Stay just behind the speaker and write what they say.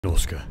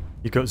Norsca.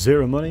 You've got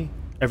zero money,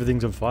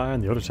 everything's on fire,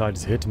 and the other side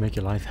is here to make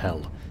your life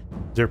hell.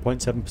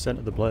 0.7%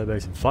 of the player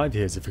base in 5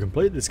 years if you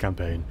complete this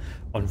campaign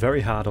on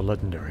very hard or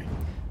legendary.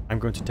 I'm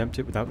going to attempt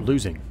it without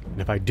losing, and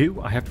if I do,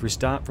 I have to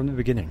restart from the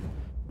beginning.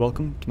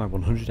 Welcome to my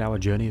 100-hour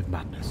journey of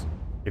madness.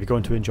 If you're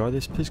going to enjoy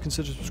this, please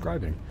consider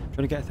subscribing. I'm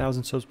trying to get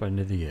 1,000 subs by the end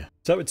of the year.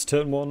 So it's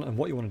turn 1, and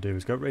what you want to do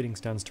is go raiding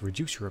stands to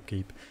reduce your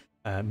upkeep,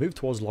 move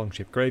towards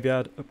Longship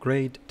Graveyard,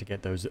 upgrade to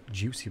get those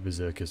juicy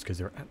berserkers because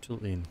they're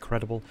absolutely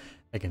incredible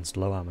against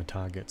low armor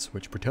targets,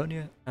 which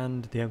Bretonnia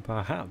and the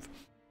Empire have.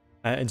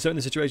 In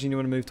certain situation, you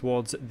want to move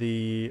towards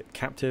the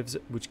captives,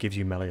 which gives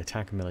you melee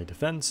attack and melee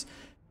defense,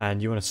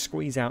 and you want to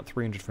squeeze out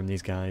 300 from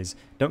these guys.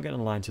 Don't get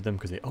in line to them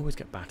because they always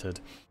get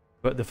battered.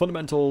 But the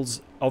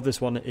fundamentals of this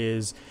one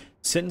is,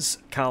 since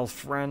Karl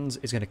Franz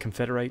is going to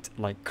confederate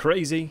like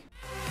crazy,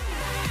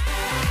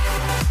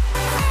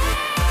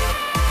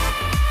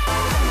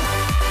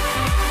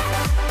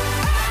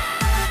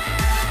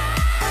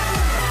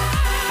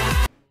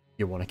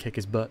 you want to kick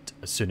his butt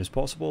as soon as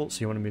possible,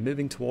 so you want to be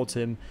moving towards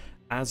him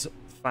as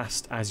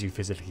fast as you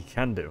physically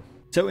can do.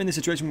 So in this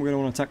situation, we're going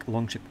to want to attack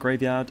Longship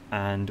Graveyard,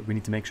 and we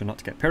need to make sure not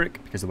to get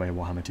Pyrrhic, because the way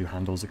Warhammer 2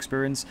 handles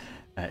experience,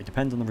 it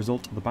depends on the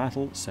result of the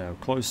battle, so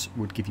close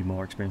would give you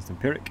more experience than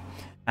Pyrrhic.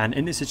 And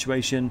in this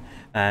situation,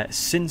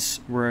 since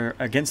we're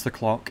against the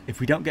clock, if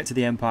we don't get to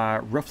the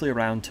Empire roughly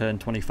around turn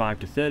 25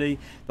 to 30,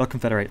 they'll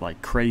confederate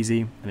like crazy,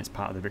 and it's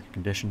part of the victory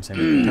condition, same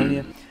with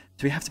Bretonnia.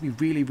 So we have to be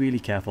really, really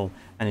careful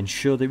and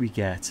ensure that we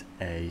get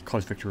a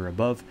close victory or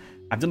above.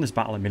 I've done this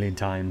battle a million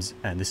times,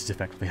 and this is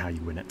effectively how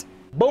you win it.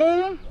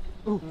 Boom!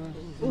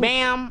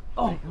 Bam!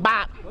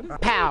 Bop!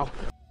 Pow!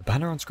 The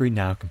banner on screen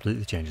now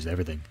completely changes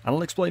everything, and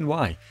I'll explain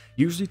why.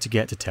 Usually to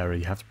get to Terra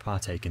you have to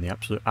partake in the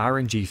absolute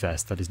RNG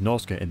fest that is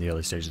Norsca in the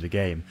early stages of the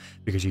game,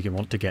 because you can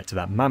want to get to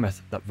that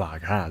mammoth that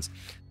Varg has.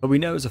 But we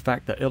know as a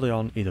fact that early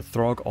on either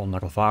Throg or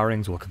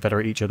Naglfarings will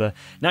confederate each other.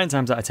 9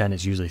 times out of 10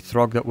 it's usually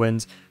Throg that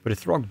wins, but if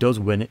Throg does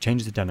win, it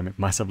changes the dynamic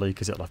massively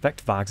because it'll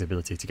affect Varg's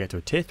ability to get to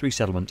a tier 3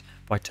 settlement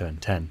by turn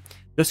 10,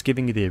 thus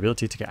giving you the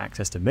ability to get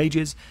access to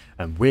mages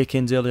and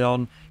Weirkins early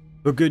on.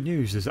 But good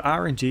news, there's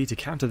RNG to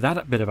counter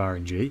that bit of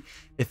RNG.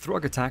 If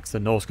Throg attacks the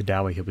Norsca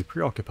Dowie, he'll be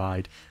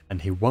preoccupied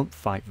and he won't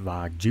fight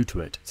Varg due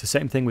to it. It's the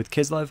same thing with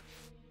Kislev,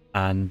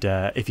 and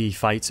if he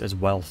fights as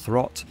well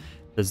Throt,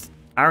 there's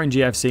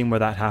RNG I've seen where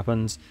that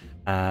happens,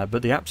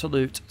 but the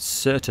absolute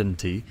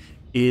certainty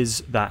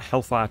is that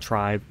Hellfire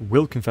Tribe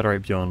will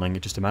confederate Bjornling.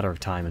 It's just a matter of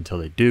time until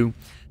they do.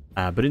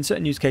 But in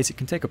certain use cases it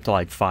can take up to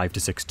like 5 to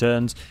 6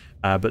 turns.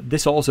 But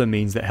this also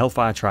means that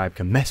Hellfire Tribe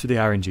can mess with the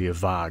RNG of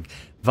Varg.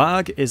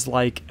 Varg is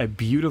like a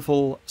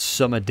beautiful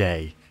summer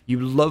day. You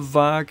love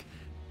Varg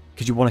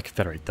because you want to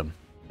confederate them.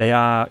 They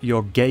are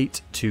your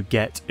gate to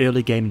get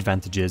early game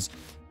advantages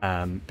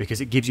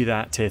because it gives you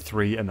that tier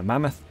 3 and the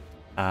mammoth.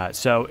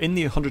 So in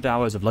the 100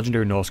 hours of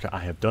Legendary Norsca I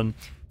have done,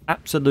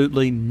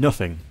 absolutely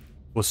nothing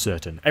was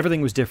certain.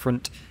 Everything was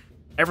different.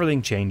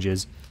 Everything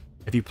changes.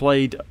 If you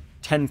played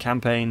 10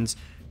 campaigns,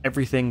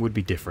 everything would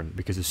be different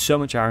because there's so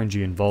much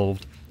RNG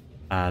involved.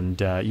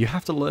 And you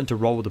have to learn to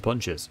roll with the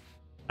punches.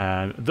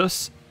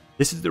 Thus,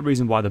 this is the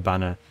reason why the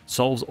banner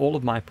solves all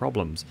of my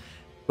problems.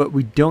 But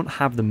we don't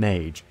have the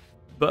mage.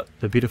 But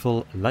the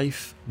beautiful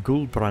Leif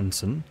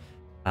Gulbrandsen,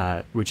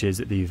 which is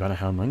the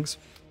Vanahelmlings,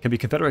 can be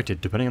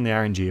confederated depending on the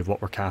RNG of what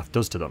Rakath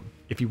does to them.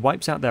 If he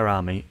wipes out their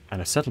army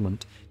and a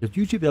settlement, you'll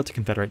usually be able to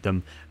confederate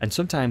them and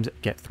sometimes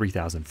get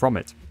 3,000 from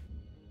it.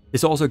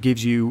 This also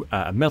gives you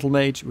a Metal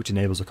Mage, which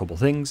enables a couple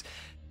things.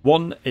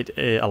 One, it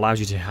allows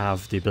you to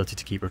have the ability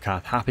to keep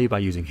Rakath happy by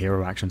using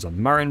hero actions on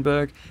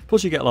Marienburg,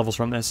 plus you get levels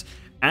from this,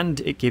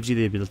 and it gives you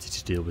the ability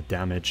to deal with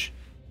damage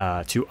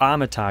to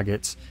armor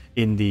targets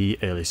in the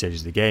early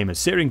stages of the game. And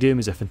Searing Doom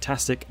is a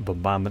fantastic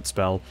bombardment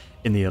spell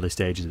in the early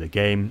stages of the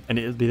game, and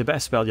it'll be the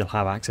best spell you'll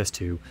have access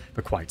to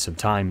for quite some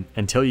time,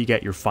 until you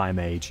get your Fire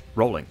Mage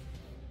rolling.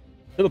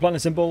 So the plan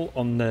is simple.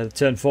 On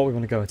turn 4 we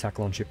want to go attack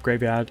Longship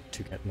Graveyard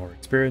to get more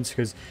experience,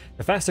 because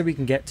the faster we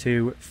can get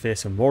to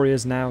fearsome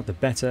warriors now, the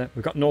better.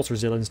 We've got Norse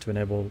Resilience to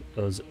enable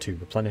us to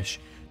replenish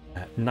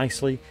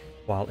nicely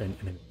while in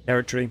enemy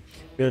territory.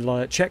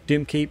 We'll check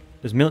Doomkeep.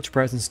 There's military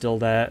presence still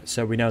there,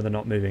 so we know they're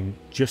not moving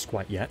just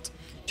quite yet.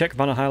 Check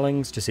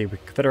Vanahelmlings to see if we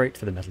can confederate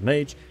for the Metal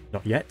Mage.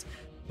 Not yet.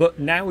 But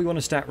now we want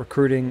to start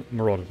recruiting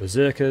Marauder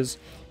Berserkers.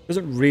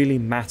 Doesn't really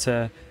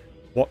matter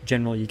what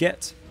general you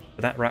get,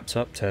 but that wraps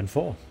up turn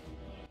 4.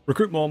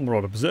 Recruit more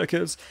Marauder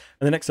Berserkers,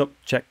 and the next up,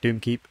 check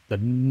Doomkeep. They're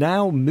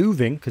now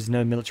moving because there's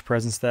no military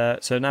presence there,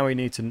 so now we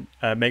need to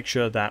make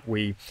sure that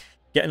we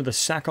get another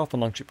sack off on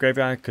Longship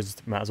Graveyard because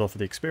it matters all for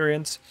the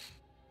experience.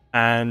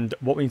 And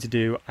what we need to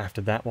do after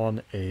that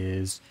one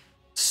is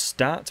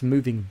start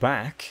moving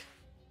back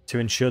to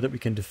ensure that we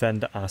can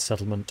defend our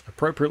settlement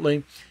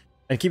appropriately.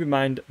 And keep in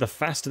mind, the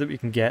faster that we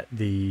can get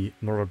the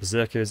Marauder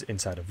Berserkers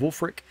inside of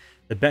Wulfrik,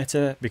 the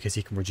better, because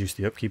he can reduce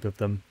the upkeep of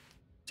them.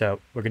 So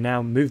we're going to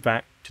now move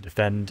back to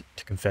defend,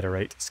 to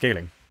confederate,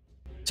 scaling.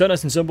 So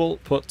nice and simple,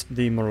 put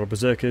the Marauder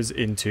Berserkers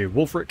into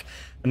Wulfrik,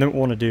 and then what we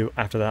want to do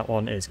after that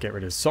one is get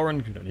rid of Soren,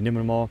 we don't need him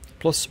anymore,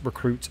 plus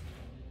recruit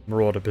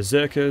Marauder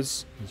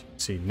Berserkers, as you can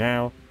see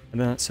now, and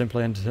then that's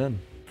simply end turn.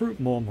 Recruit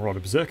more Marauder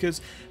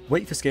Berserkers,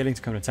 wait for scaling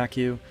to come and attack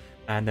you,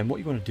 and then what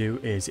you want to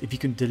do is, if you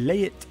can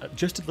delay it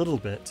just a little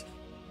bit,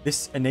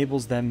 this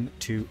enables them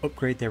to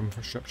upgrade their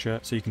infrastructure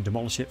so you can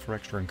demolish it for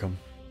extra income.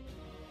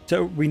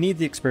 So we need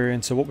the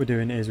experience, so what we're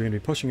doing is we're going to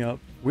be pushing up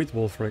with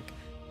Wulfrik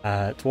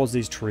towards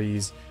these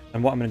trees,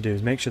 and what I'm going to do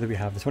is make sure that we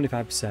have the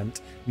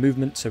 25%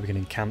 movement so we can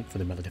encamp for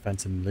the melee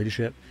defense and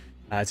leadership.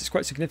 It's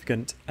quite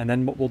significant, and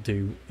then what we'll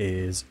do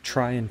is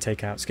try and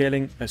take out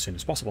scaling as soon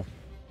as possible.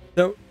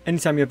 So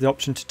anytime you have the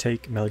option to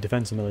take melee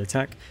defense and melee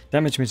attack,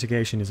 damage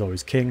mitigation is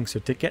always king, so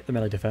to get the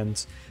melee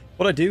defense,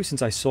 what I do,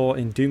 since I saw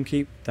in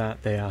Doomkeep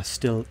that they are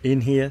still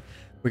in here,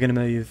 we're going to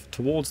move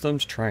towards them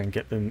to try and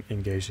get them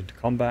engaged into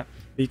combat.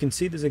 But you can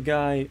see there's a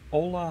guy,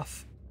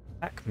 Olaf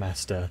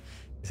Packmaster,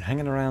 is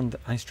hanging around the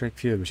Ice Drake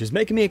Fjord, which is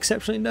making me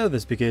exceptionally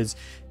nervous because,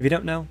 if you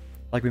don't know,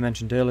 like we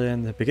mentioned earlier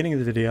in the beginning of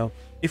the video,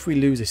 if we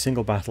lose a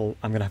single battle,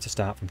 I'm going to have to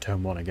start from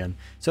turn 1 again.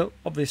 So,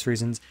 obvious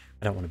reasons,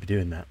 I don't want to be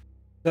doing that.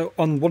 So,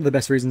 one of the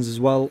best reasons as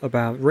well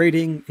about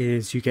raiding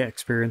is you get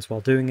experience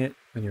while doing it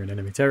when you're in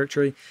enemy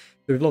territory.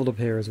 So we've leveled up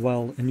here as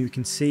well, and you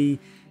can see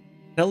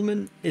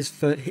Fellman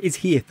is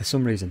here for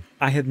some reason.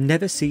 I have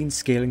never seen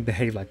scaling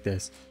behave like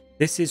this.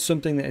 This is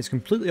something that is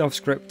completely off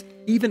script,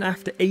 even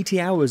after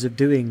 80 hours of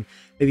doing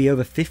maybe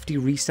over 50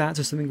 restarts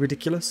or something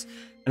ridiculous.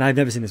 And I've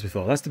never seen this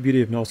before. That's the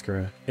beauty of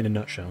Norsca in a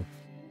nutshell.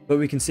 But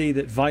we can see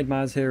that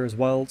Weidmar's here as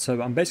well,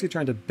 so I'm basically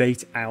trying to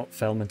bait out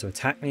Fellman to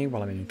attack me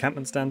while I'm in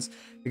encampment stance,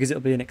 because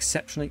it'll be an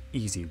exceptionally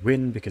easy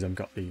win, because I've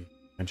got the,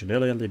 mentioned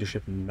earlier,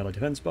 leadership and melee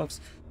defense buffs.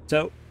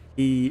 So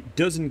he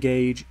does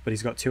engage, but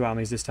he's got 2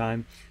 armies this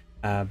time.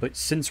 But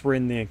since we're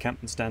in the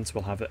encampment stance,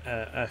 we'll have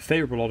a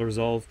favourable auto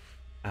resolve,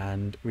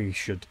 and we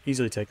should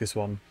easily take this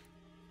one.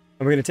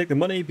 And we're going to take the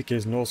money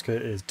because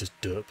Norsca is just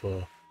dirt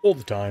poor all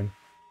the time.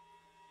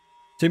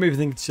 So you may be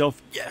thinking to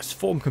yourself, yes,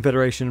 form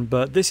confederation,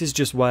 but this is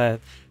just where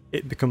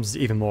it becomes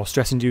even more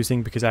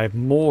stress-inducing because I have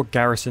more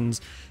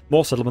garrisons,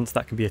 more settlements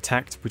that can be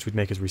attacked, which would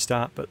make us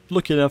restart. But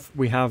lucky enough,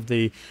 we have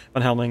the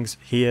Van Helmings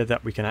here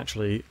that we can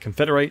actually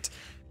confederate.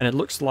 And it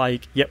looks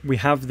like, yep, we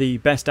have the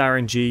best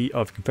RNG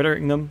of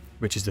confederating them,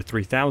 which is the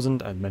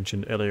 3000 I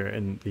mentioned earlier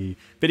in the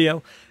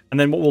video. And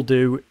then what we'll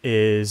do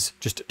is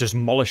just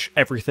demolish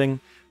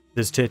everything.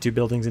 There's tier 2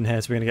 buildings in here,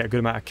 so we're going to get a good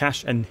amount of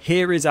cash. And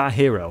here is our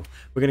hero.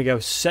 We're going to go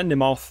send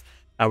him off.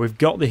 We've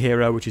got the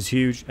hero, which is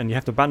huge, and you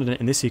have to abandon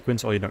it in this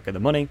sequence or you don't get the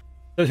money.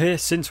 So here,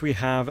 since we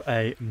have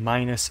a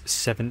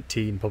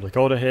 -17 public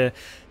order here,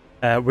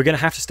 we're going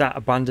to have to start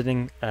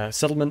abandoning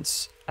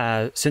settlements.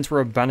 Since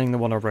we're abandoning the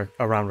one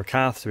around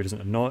Rakarth, so he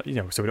doesn't annoy,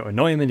 so we don't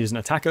annoy him and he doesn't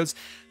attack us.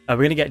 We're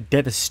going to get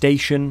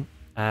devastation,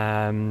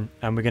 and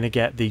we're going to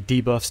get the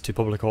debuffs to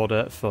public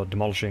order for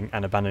demolishing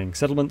and abandoning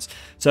settlements.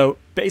 So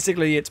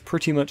basically, it's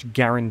pretty much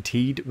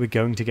guaranteed we're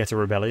going to get a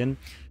rebellion.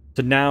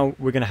 So now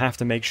we're going to have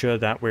to make sure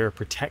that we're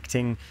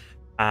protecting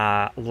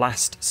our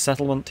last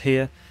settlement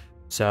here.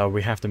 So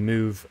we have to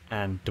move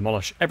and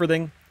demolish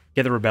everything,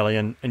 get a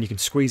rebellion, and you can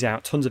squeeze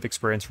out tons of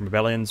experience from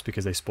rebellions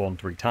because they spawn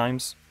 3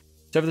 times.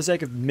 So for the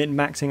sake of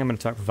min-maxing, I'm going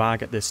to attack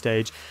Varg at this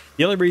stage.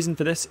 The only reason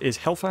for this is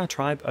Hellfire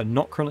Tribe are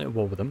not currently at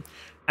war with them,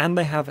 and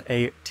they have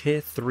a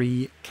tier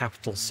 3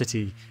 capital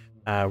city,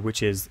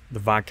 which is the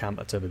Varg camp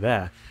that's over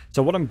there.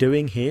 So what I'm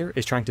doing here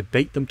is trying to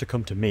bait them to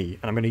come to me,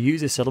 and I'm going to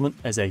use this settlement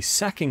as a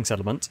sacking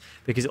settlement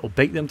because it will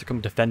bait them to come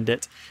defend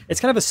it.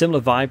 It's kind of a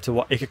similar vibe to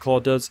what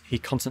Ikeclaw does. He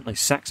constantly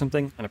sacks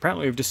something, and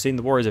apparently we've just seen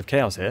the Warriors of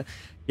Chaos here.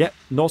 Yep,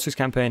 Norsca's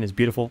campaign is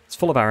beautiful, it's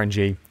full of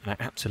RNG, and I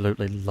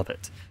absolutely love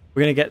it.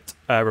 We're going to get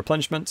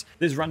replenishment.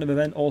 This random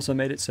event also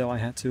made it so I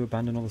had to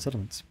abandon all the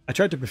settlements. I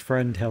tried to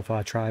befriend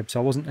Hellfire Tribe so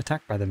I wasn't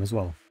attacked by them as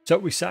well. So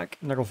we sack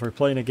Naglfar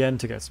Plain again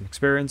to get some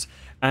experience,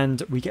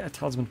 and we get a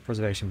Talisman of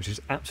Preservation, which is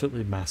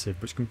absolutely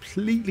massive, which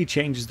completely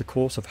changes the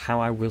course of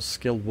how I will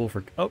skill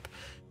Wulfrik up,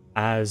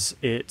 as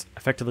it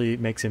effectively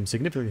makes him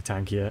significantly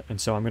tankier,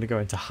 and so I'm going to go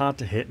into hard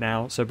to hit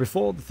now. So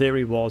before, the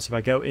theory was if I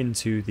go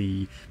into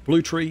the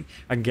blue tree,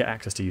 I can get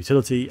access to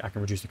utility, I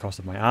can reduce the cost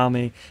of my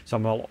army, so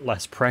I'm a lot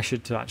less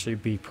pressured to actually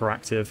be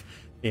proactive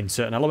in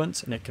certain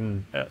elements, and it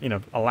can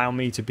allow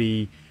me to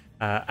be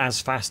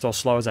as fast or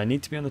slow as I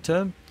need to be on the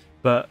turn.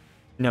 But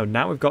no,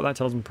 now we've got that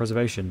Talisman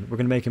Preservation, we're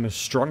going to make him as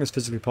strong as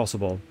physically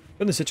possible.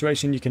 In this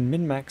situation, you can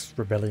min-max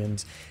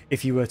rebellions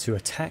if you were to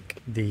attack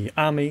the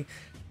army,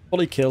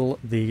 fully kill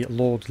the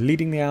lord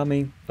leading the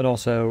army, and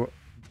also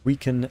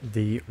weaken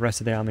the rest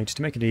of the army just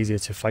to make it easier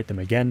to fight them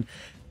again.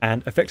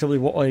 And effectively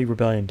what a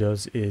rebellion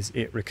does is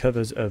it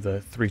recovers over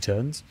 3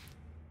 turns,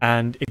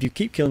 and if you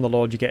keep killing the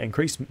lord you get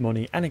increased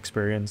money and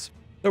experience.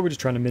 So we're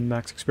just trying to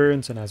min-max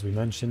experience, and as we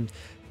mentioned,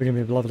 we're going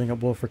to be leveling up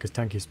Wulfrik as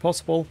tanky as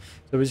possible,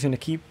 so we're just going to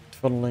keep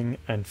funneling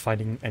and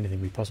fighting anything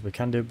we possibly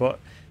can do. But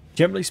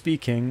generally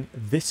speaking,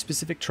 this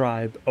specific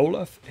tribe,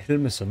 Olaf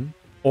Hilmarsson,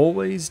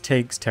 always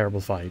takes terrible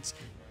fights.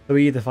 So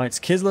he either fights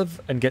Kislev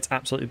and gets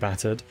absolutely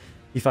battered,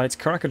 he fights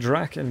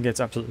Karakadrak and gets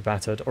absolutely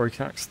battered, or he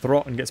attacks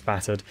Throt and gets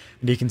battered.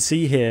 And you can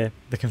see here,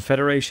 the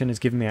Confederation is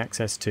giving me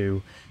access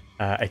to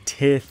a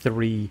tier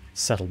 3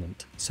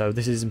 settlement. So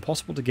this is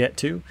impossible to get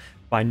to,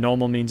 by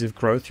normal means of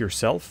growth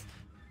yourself,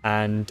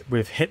 and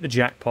we've hit the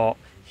jackpot.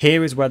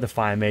 Here is where the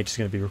Fire Mage is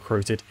going to be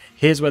recruited.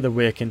 Here's where the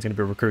Wyrkin is going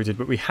to be recruited.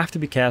 But we have to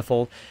be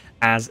careful,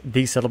 as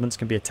these settlements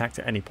can be attacked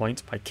at any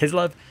point by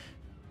Kislev.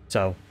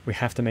 So we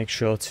have to make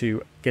sure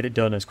to get it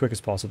done as quick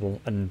as possible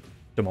and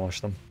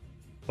demolish them.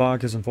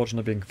 Varg has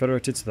unfortunately been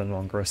confederated, so they're no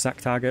longer a sack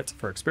target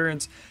for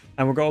experience.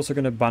 And we're also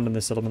going to abandon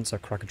this settlement so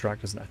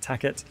Krakatrak doesn't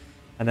attack it.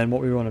 And then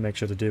what we want to make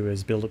sure to do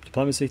is build up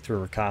diplomacy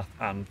through Rakath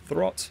and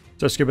Throt.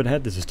 So skipping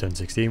ahead, this is turn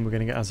 16, we're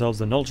going to get ourselves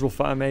the Knowledgeable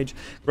Fire Mage.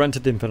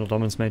 Granted, the Infernal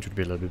Dominance Mage would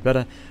be a little bit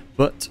better,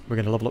 but we're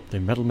going to level up the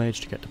Metal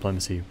Mage to get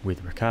diplomacy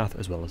with Rakath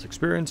as well as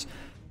experience.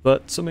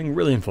 But something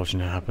really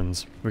unfortunate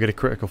happens. We get a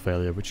critical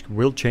failure, which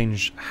will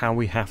change how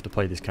we have to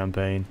play this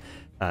campaign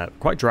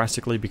quite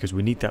drastically, because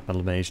we need that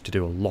Metal Mage to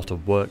do a lot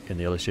of work in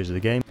the early stages of the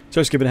game.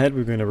 So skipping ahead,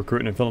 we're going to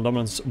recruit an Infernal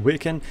Dominance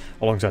Wyrkin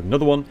alongside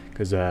another one,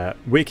 because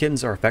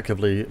Wyrkins are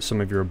effectively some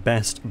of your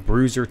best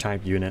bruiser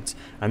type units,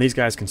 and these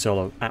guys can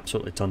solo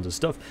absolutely tons of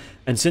stuff.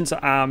 And since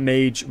our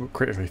mage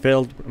critically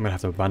failed, I'm going to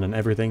have to abandon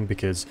everything,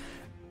 because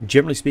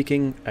generally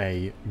speaking,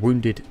 a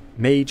wounded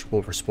mage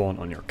will respawn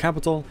on your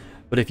capital,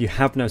 but if you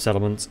have no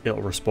settlements,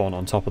 it'll respawn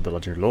on top of the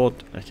Legendary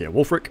Lord, aka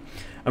Wulfrik.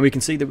 And we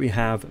can see that we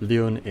have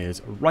Louen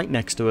is right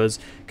next to us,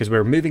 because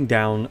we're moving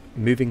down,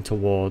 moving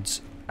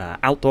towards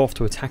ALDORF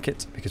to attack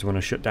it, because we want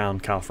to shut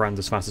down Karl Franz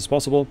as fast as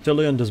possible. So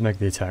Louen does make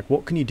the attack.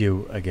 What can you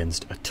do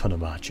against a ton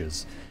of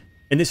archers?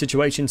 In this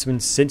situation,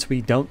 since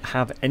we don't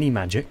have any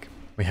magic,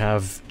 we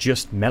have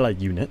just melee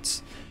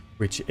units,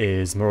 which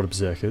is Marauder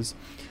Berserkers,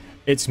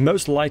 it's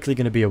most likely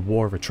going to be a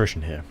war of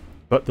attrition here.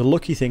 But the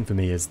lucky thing for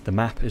me is the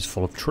map is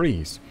full of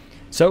trees.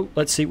 So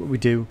let's see what we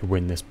do to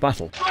win this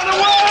battle. Run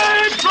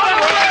away!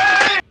 Run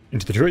away!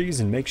 Into the trees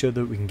and make sure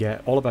that we can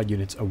get all of our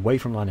units away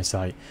from line of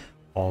sight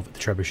of the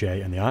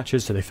Trebuchet and the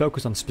archers, so they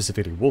focus on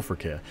specifically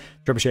Wulfrik here.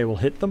 Trebuchet will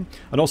hit them,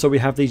 and also we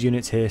have these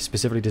units here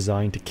specifically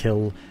designed to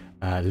kill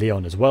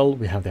Leon as well.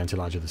 We have the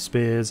anti-large of the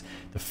spears,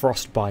 the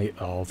frostbite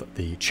of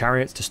the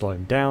chariots to slow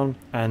him down,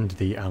 and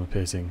the armor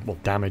piercing, well,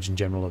 damage in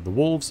general of the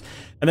wolves.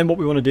 And then what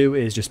we want to do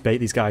is just bait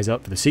these guys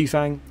up for the Sea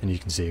Fang, and you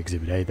can see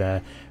Exhibit A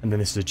there, and then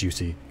this is a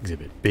juicy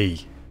Exhibit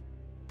B.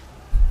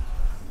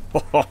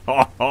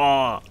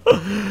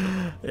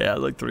 Yeah,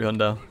 like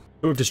 300.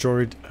 We've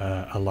destroyed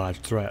a large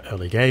threat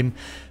early game.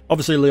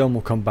 Obviously Leon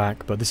will come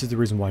back, but this is the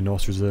reason why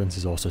Norse Resilience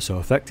is also so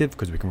effective,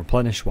 because we can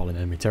replenish while in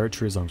enemy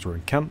territory as long as we're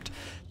encamped.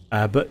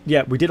 But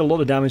yeah, we did a lot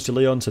of damage to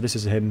Leon, so this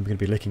is him going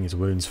to be licking his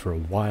wounds for a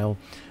while.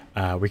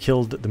 We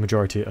killed the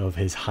majority of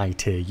his high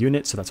tier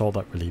units, so that's all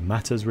that really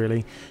matters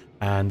really.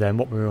 And then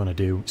what we want to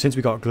do, since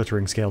we got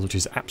Glittering Scales, which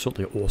is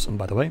absolutely awesome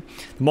by the way,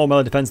 the more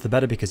melee defense the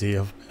better, because he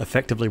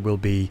effectively will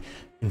be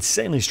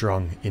insanely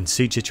strong in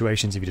siege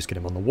situations if you just get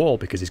him on the wall,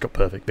 because he's got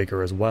perfect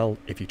vigor as well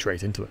if you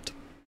trade into it.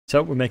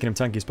 So we're making him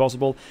tanky as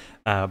possible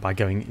by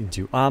going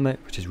into armor,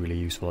 which is really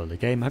useful early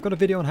game. I've got a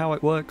video on how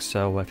it works,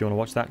 so if you want to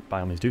watch that,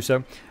 by all means do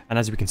so. And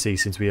as we can see,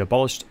 since we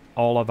abolished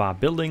all of our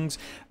buildings,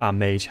 our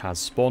mage has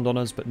spawned on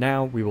us, but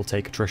now we will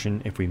take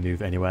attrition if we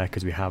move anywhere,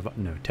 because we have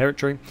no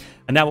territory.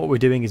 And now what we're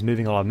doing is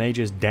moving all our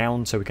mages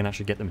down so we can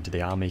actually get them into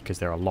the army, because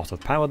there are a lot of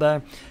power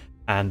there.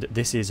 And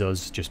this is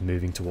us just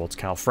moving towards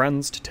Karl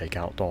Franz to take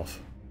out ALDORF.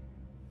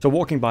 So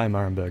walking by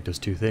Marienburg does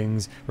two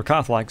things.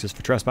 Rakath likes us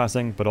for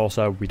trespassing, but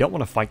also we don't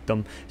want to fight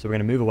them, so we're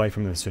going to move away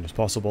from them as soon as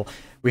possible.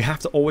 We have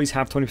to always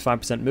have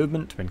 25%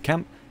 movement to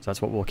encamp, so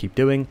that's what we'll keep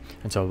doing.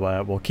 And so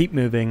we'll keep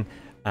moving,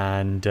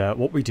 and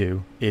what we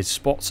do is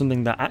spot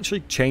something that actually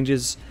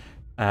changes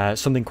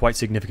something quite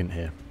significant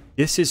here.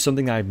 This is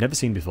something I've never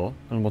seen before,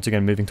 and once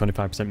again moving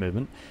 25%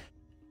 movement.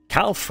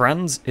 Karl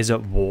Franz is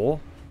at war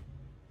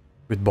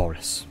with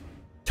Boris.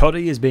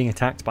 Toddy is being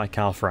attacked by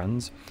Karl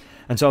Franz,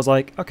 and so I was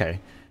like, okay,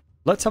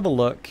 let's have a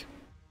look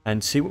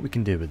and see what we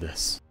can do with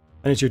this.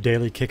 And it's your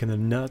daily kick in the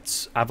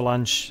nuts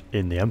avalanche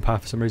in the Empire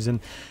for some reason.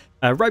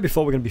 Right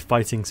before we're going to be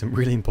fighting some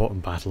really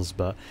important battles,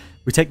 but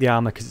we take the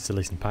armor because it's the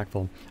least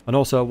impactful. And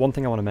also, one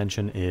thing I want to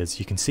mention is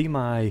you can see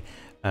my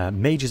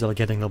mages are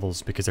getting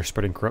levels because they're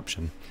spreading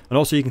corruption. And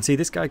also you can see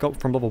this guy got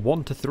from level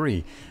 1 to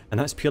 3, and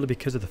that's purely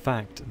because of the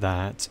fact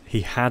that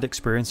he had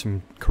experience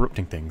from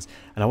corrupting things.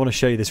 And I want to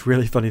show you this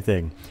really funny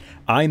thing.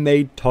 I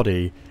made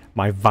Toddy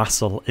my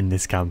vassal in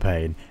this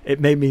campaign. It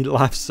made me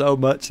laugh so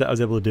much that I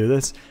was able to do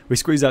this. We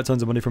squeezed out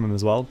tons of money from him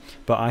as well,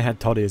 but I had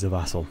Toddy as a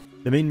vassal.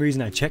 The main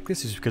reason I checked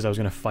this is because I was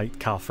going to fight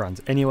Karl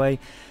Franz anyway.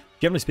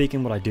 Generally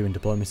speaking, what I do in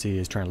diplomacy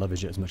is try and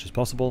leverage it as much as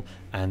possible,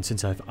 and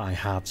since I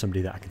have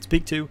somebody that I can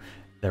speak to,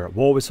 they're at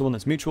war with someone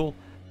that's mutual,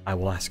 I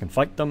will ask and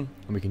fight them,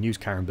 and we can use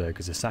Marienburg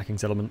as a sacking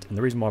settlement. And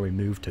the reason why we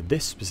move to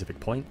this specific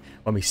point,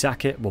 when we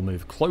sack it, we'll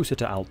move closer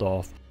to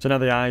ALDORF. So now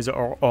the eyes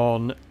are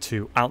on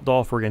to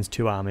ALDORF. We're against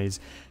two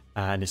armies,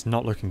 and it's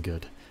not looking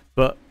good.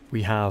 But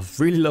we have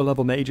really low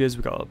level mages.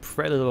 We've got a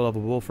fairly low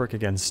level Wulfrik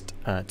against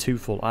 2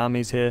 full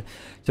armies here.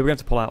 So we're going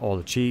to pull out all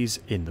the cheese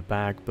in the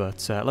bag,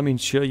 but let me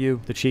show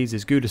you the cheese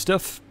is good as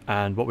stuff.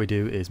 And what we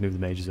do is move the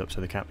mages up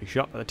so they can't be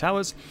shot by the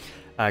towers.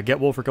 Get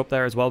Wulfrik up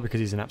there as well because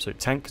he's an absolute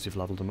tank because we've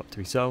leveled him up to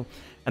be so.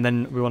 And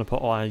then we want to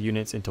put all our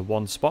units into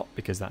one spot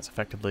because that's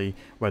effectively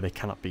where they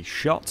cannot be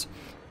shot.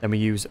 Then we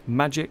use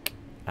magic,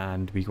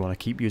 and we want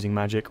to keep using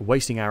magic,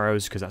 wasting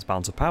arrows because that's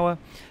balance of power,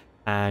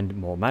 and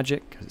more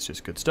magic because it's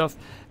just good stuff.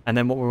 And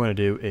then what we want to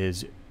do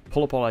is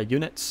pull up all our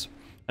units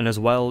and as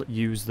well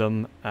use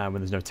them when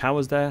there's no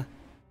towers there.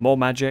 More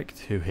magic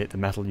to hit the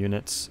metal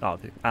units,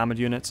 the armored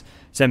units.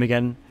 Same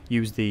again,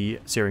 use the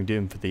Searing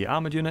Doom for the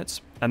armored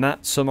units. And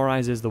that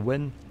summarizes the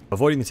win.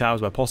 Avoiding the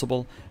towers where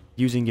possible,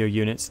 using your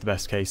units the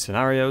best case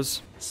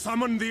scenarios.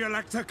 Summon the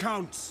Elector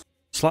Counts!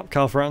 Slap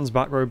Karl Franz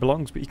back where he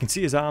belongs, but you can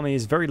see his army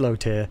is very low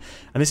tier,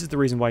 and this is the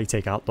reason why you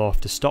take ALDORF,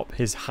 to stop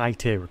his high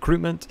tier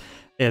recruitment,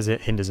 as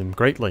it hinders him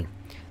greatly.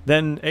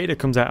 Then Ada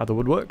comes out of the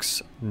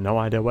woodworks, no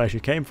idea where she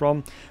came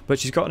from, but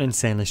she's got an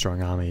insanely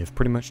strong army of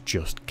pretty much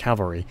just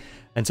cavalry.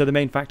 And so the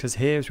main factors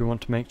here is we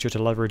want to make sure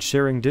to leverage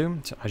Searing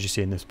Doom, so as you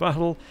see in this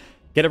battle,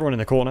 get everyone in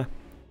the corner,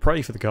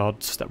 pray for the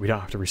gods that we don't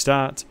have to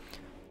restart,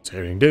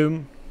 Searing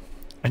Doom,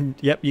 and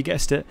yep, you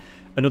guessed it,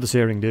 another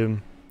Searing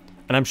Doom,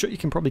 and I'm sure you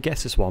can probably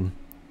guess this one,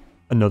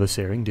 another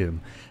Searing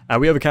Doom.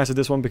 We overcasted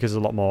this one because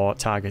there's a lot more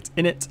targets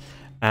in it,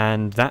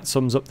 and that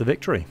sums up the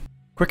victory.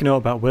 Quick note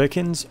about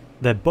Workins,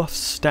 their buffs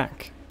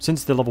stack.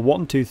 Since the level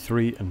 1, 2,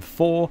 3 and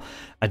 4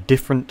 are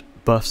different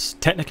buffs,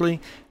 technically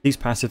these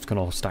passives can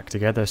all stack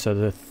together, so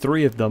the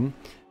 3 of them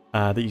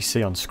that you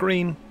see on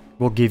screen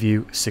will give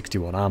you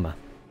 61 armor.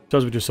 So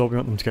as we just saw, we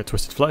want them to get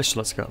Twisted Flesh, so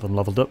let's get them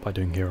leveled up by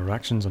doing hero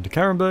actions onto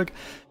Karenberg.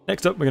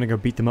 Next up, we're going to go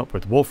beat them up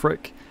with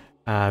Wulfrik,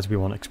 as we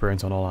want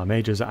experience on all our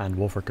mages and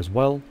Wulfrik as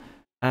well.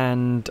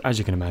 And as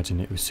you can imagine,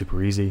 it was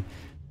super easy.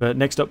 But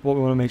next up, what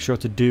we want to make sure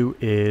to do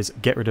is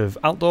get rid of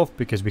ALDORF,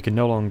 because we can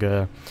no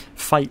longer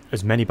fight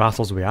as many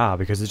battles as we are,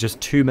 because there's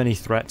just too many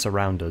threats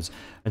around us.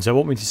 And so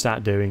what we need to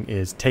start doing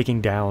is taking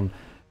down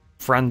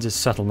Franz's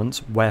settlements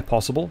where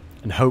possible,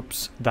 in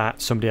hopes that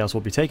somebody else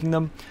will be taking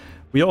them.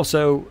 We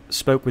also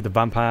spoke with the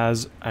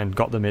vampires and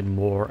got them in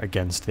war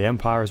against the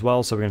Empire as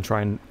well, so we're going to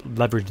try and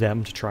leverage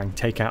them to try and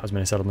take out as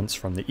many settlements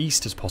from the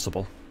east as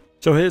possible.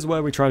 So here's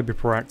where we try to be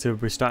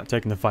proactive. We start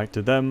taking the fight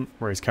to them,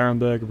 whereas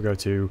Karenberg, we go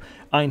to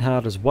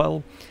Einhard as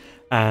well.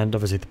 And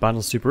obviously the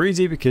battle's super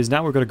easy because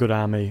now we've got a good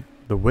army.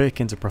 The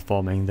Workins are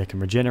performing, they can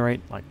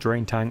regenerate like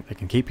Drain Tank, they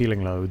can keep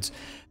healing loads.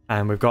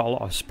 And we've got a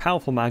lot of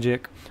powerful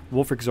magic.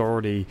 Wulfrik's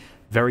already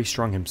very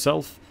strong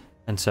himself.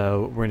 And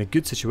so we're in a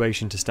good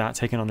situation to start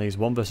taking on these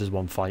 1 versus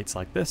 1 fights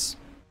like this.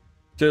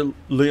 So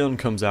Louen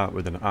comes out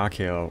with an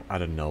RKO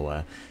out of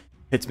nowhere,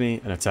 hits me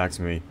and attacks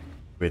me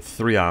with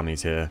 3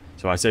 armies here.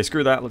 So I say,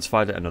 screw that, let's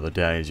fight it another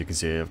day. As you can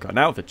see, I've got an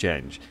outfit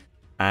change.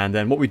 And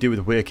then what we do with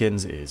the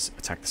Workins is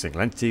attack the single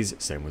entities,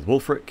 same with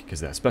Wulfrik, because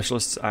they're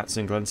specialists at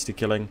single entity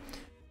killing.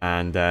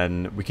 And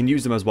then we can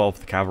use them as well for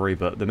the cavalry,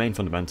 but the main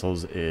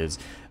fundamentals is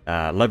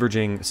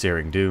leveraging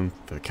Searing Doom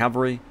for the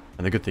cavalry.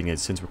 And the good thing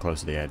is, since we're close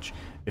to the edge,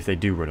 if they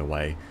do run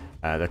away,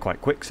 they're quite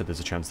quick, so there's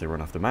a chance they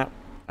run off the map,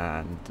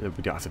 and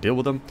we don't have to deal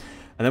with them.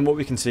 And then what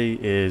we can see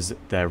is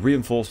their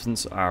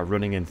reinforcements are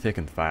running in thick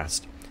and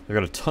fast. They've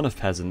got a ton of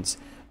peasants,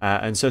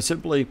 and so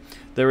simply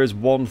there is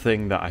one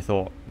thing that I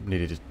thought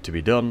needed to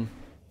be done,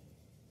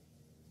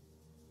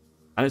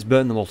 and it's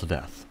burn them all to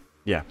death.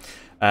 Yeah,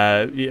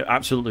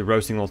 absolutely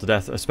roasting them all to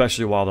death,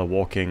 especially while they're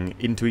walking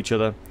into each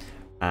other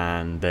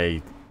and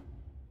they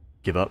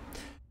give up.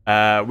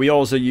 We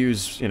also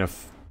use,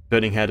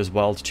 Burning Head as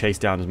well to chase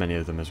down as many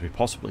of them as we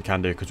possibly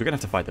can do, because we're going to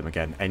have to fight them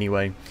again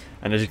anyway.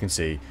 And as you can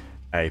see,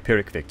 a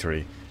Pyrrhic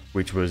victory,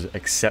 which was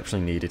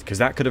exceptionally needed, because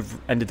that could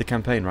have ended the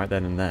campaign right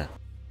then and there.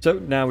 So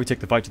now we take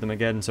the fight to them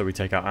again, so we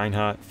take out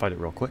Einhard, fight it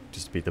real quick,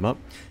 just to beat them up.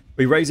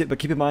 We raise it, but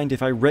keep in mind,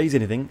 if I raise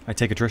anything, I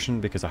take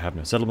attrition because I have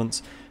no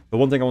settlements. The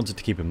one thing I wanted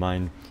to keep in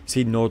mind,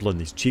 see Nordland,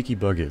 these cheeky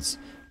buggers,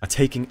 are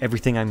taking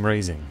everything I'm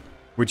raising,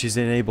 which is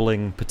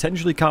enabling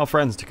potentially Karl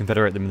Franz to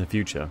confederate them in the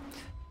future.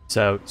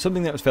 So,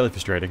 something that was fairly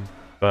frustrating,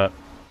 but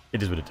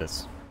it is what it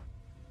is.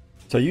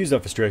 So I use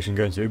that frustration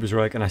going to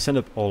Ubersreich, and I send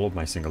up all of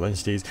my single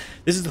entities.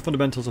 This is the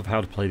fundamentals of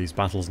how to play these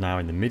battles now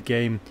in the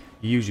mid-game.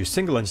 You use your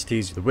single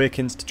entities, the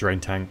Workins, to drain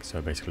tank,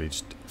 so basically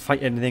just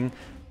fight anything,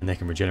 and they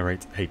can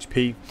regenerate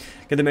HP.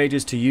 Get the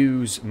mages to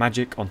use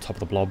magic on top of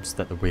the blobs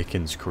that the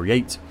Workins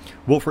create.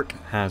 Wulfrik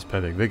has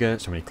perfect vigor,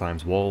 so when he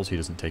climbs walls he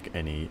doesn't take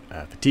any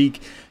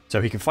fatigue,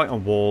 so he can fight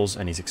on walls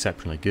and he's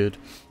exceptionally good.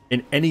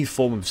 In any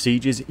form of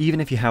sieges,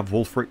 even if you have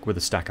Wulfrik with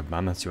a stack of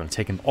mammoths, you want to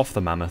take him off the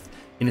mammoth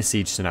in a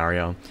siege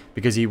scenario,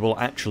 because he will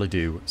actually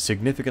do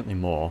significantly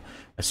more,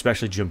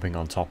 especially jumping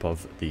on top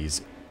of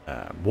these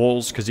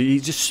walls, because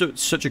he's just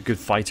such a good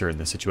fighter in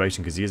this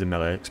situation, because he is a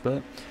melee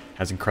expert,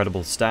 has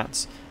incredible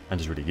stats,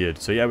 and is really good.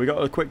 So yeah, we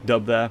got a quick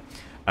dub there.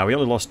 We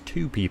only lost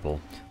 2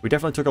 people. We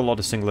definitely took a lot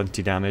of single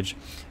entity damage,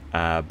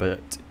 but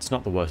it's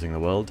not the worst thing in the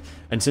world.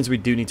 And since we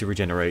do need to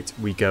regenerate,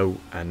 we go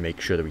and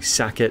make sure that we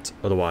sack it,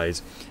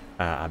 otherwise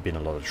I'd be in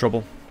a lot of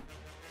trouble.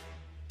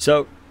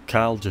 So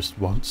Karl just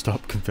won't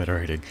stop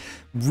confederating.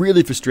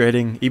 Really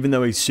frustrating, even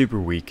though he's super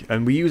weak,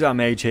 and we use our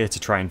mage here to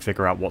try and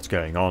figure out what's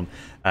going on.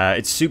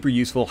 It's super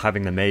useful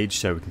having the mage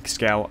so we can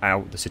scout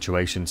out the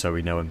situation so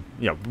we know him.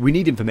 You know, we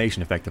need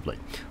information effectively.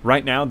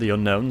 Right now, the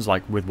unknowns,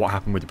 like with what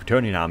happened with the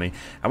Bretonnian army,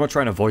 I want to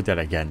try and avoid that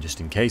again just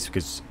in case,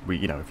 because we,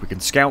 you know, if we can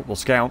scout, we'll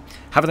scout.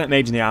 Having that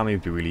mage in the army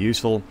would be really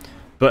useful,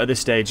 but at this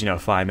stage, you know, a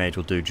fire mage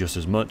will do just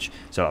as much,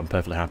 so I'm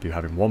perfectly happy with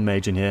having one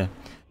mage in here.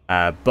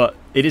 But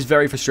it is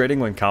very frustrating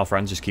when Karl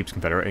Franz just keeps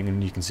confederating,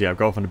 and you can see I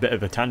go off on a bit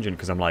of a tangent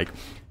because I'm like,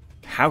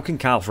 how can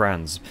Karl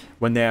Franz,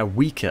 when they are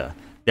weaker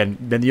than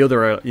the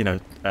other, you know,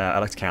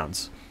 elect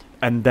counts,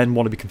 and then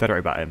want to be confederate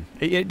about him?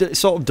 It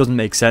sort of doesn't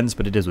make sense,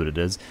 but it is what it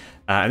is.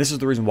 And this is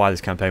the reason why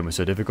this campaign was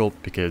so difficult,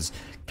 because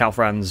Karl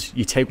Franz,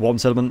 you take one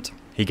settlement,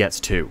 he gets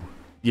two.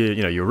 You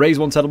know, you raise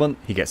one settlement,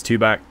 he gets two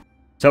back.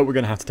 So we're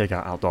going to have to take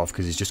out ALDORF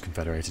because he's just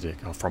confederated it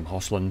from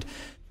Hossland.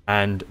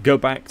 And go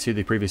back to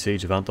the previous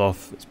siege of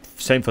ALDORF,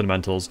 same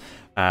fundamentals,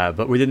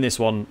 but within this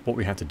one, what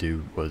we had to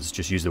do was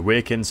just use the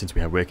Weirkins. Since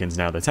we have Weirkins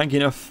now, they're tanky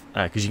enough,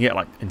 because you can get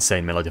like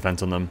insane melee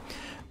defense on them,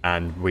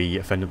 and we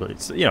effectively,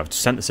 you know,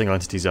 sent the single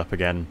entities up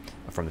again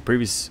from the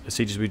previous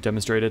sieges we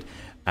demonstrated,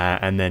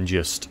 and then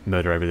just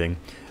murder everything.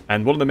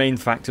 And one of the main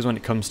factors when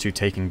it comes to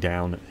taking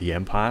down the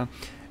Empire,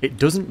 it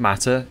doesn't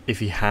matter if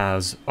he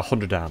has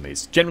 100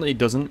 armies. Generally it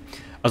doesn't,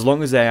 as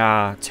long as they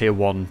are tier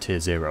 1, tier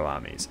 0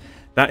 armies.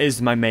 That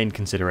is my main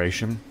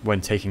consideration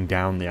when taking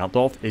down the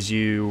ALDORF, is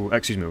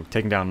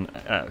taking down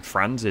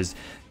Franz, is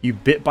you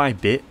bit by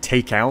bit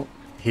take out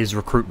his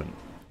recruitment.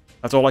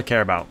 That's all I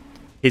care about.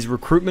 His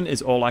recruitment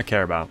is all I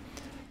care about.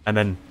 And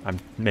then I'm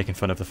making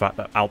fun of the fact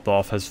that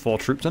ALDORF has 4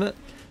 troops in it.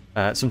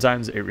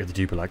 Sometimes it really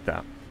do be like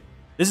that.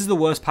 This is the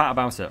worst part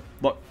about it.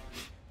 Look,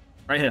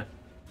 right here.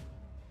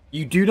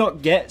 You do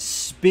not get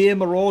spear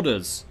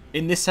marauders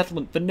in this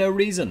settlement for no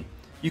reason.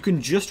 You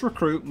can just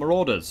recruit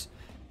marauders.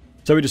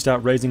 So we just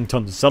start raising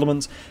tons of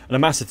settlements, and a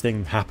massive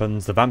thing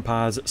happens. The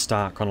vampires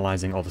start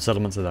colonizing all the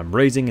settlements that I'm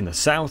raising in the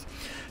south.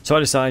 So I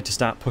decide to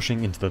start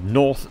pushing into the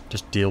north,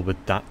 just deal with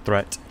that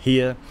threat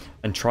here,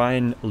 and try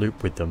and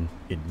loop with them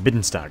in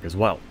Middenstag as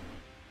well.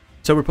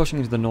 So we're pushing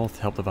into the north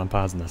to help the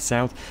vampires in the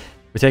south.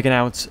 We're taking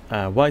out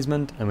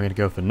Wisemund, and we're going to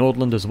go for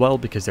Nordland as well,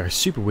 because they're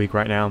super weak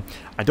right now.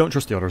 I don't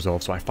trust the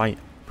ALDORF, so I fight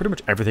pretty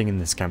much everything in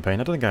this campaign.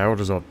 I don't think I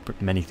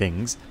ALDORF many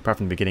things, apart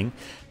from the beginning.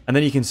 And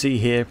then you can see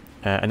here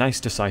a nice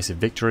decisive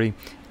victory,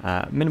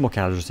 minimal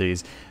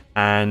casualties,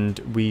 and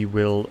we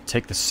will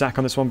take the sack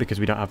on this one because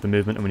we don't have the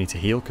movement and we need to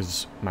heal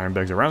because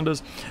Marienburg's around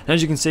us. And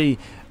as you can see,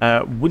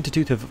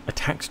 Wintertooth have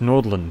attacked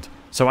Nordland,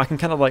 so I can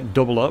kind of like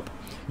double up,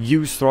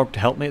 use Throg to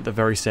help me at the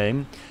very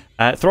same.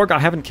 Throg I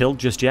haven't killed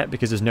just yet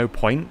because there's no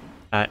point,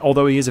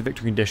 although he is a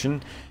victory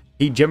condition.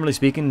 He, generally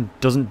speaking,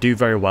 doesn't do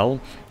very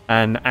well,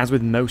 and as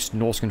with most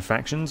Norscan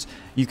factions,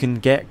 you can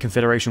get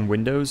Confederation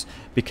windows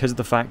because of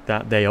the fact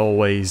that they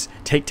always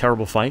take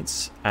terrible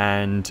fights,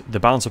 and the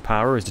balance of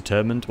power is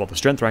determined, well, the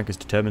strength rank is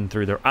determined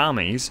through their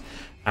armies,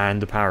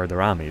 and the power of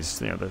their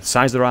armies. You know, the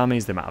size of their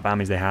armies, the amount of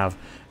armies they have,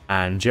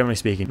 and generally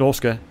speaking,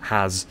 Norsca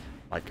has,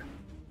 like,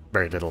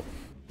 very little.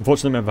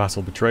 Unfortunately, my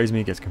vassal betrays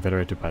me, gets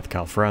confederated by the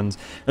Karl Franz,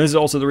 and this is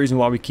also the reason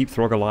why we keep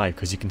Throg alive,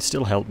 because you can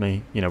still help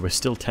me. You know, we're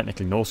still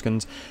technically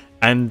Norscans,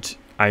 and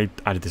I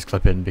added this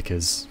clip in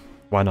because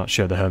why not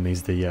show the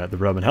homies the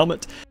Roman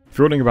helmet? If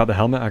you're wondering about the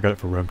helmet, I got it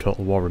for Rome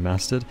Total War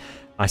Remastered.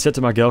 I said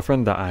to my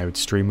girlfriend that I would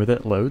stream with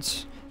it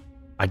loads.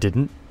 I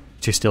didn't.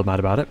 She's still mad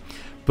about it.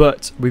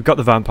 But we've got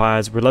the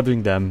vampires, we're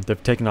leveling them,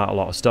 they've taken out a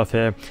lot of stuff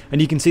here, and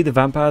you can see the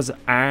vampires are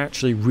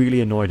actually really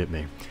annoyed at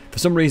me. For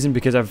some reason,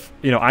 because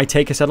I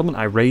take a settlement,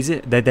 I raise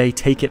it, they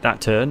take it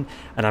that turn,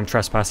 and I'm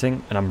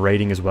trespassing, and I'm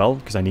raiding as well,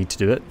 because I need to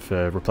do it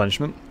for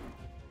replenishment.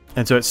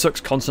 And so it sucks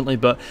constantly,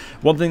 but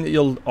one thing that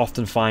you'll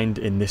often find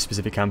in this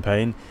specific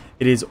campaign,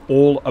 it is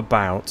all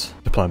about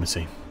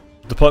diplomacy.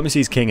 Diplomacy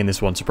is king in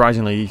this one,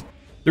 surprisingly.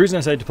 The reason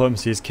I say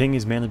diplomacy is king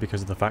is mainly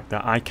because of the fact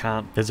that I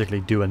can't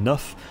physically do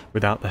enough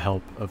without the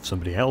help of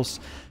somebody else.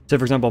 So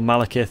for example,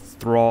 Malekith,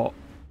 Throt,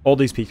 all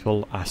these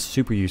people are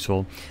super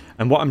useful,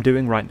 and what I'm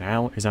doing right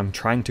now is I'm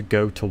trying to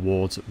go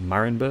towards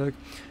Marienburg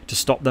to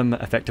stop them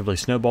effectively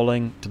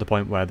snowballing to the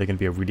point where they're going to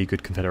be a really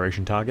good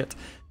Confederation target.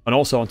 And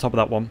also on top of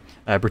that one,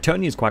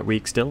 Bretonnia is quite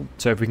weak still,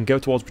 so if we can go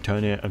towards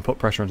Bretonnia and put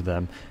pressure onto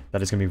them,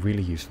 that is going to be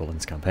really useful in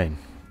this campaign.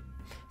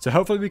 So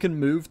hopefully we can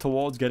move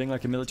towards getting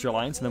like a military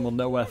alliance, and then we'll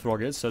know where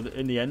Throg is, so that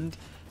in the end,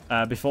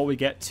 before we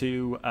get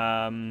to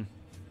the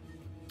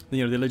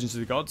Allegiance of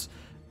the Gods,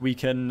 we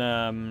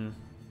can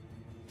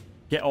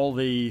get all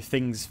the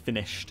things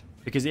finished.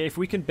 Because if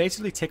we can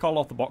basically tick all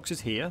off the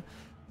boxes here,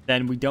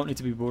 then we don't need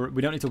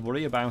to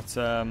worry about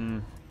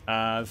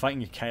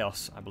fighting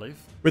chaos, I believe.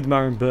 With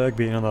Marienburg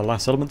being on the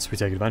last settlements, we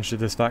take advantage of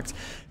this fact,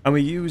 and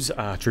we use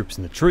our troops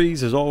in the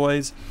trees as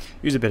always.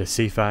 Use a bit of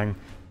Seafang,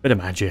 bit of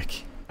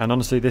magic, and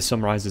honestly, this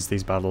summarizes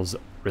these battles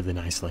really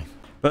nicely.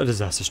 But a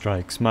disaster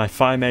strikes. My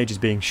fire mage is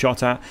being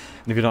shot at,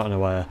 and if you're not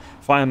aware,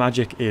 fire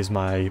magic is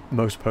my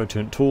most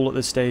potent tool at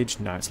this stage.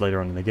 Now it's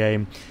later on in the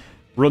game.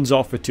 runs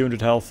off with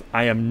 200 health.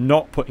 I am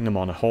not putting them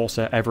on a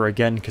horser ever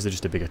again because they're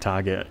just a bigger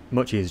target,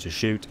 much easier to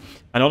shoot.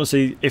 And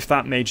honestly, if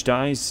that mage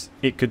dies,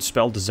 it could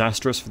spell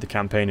disastrous for the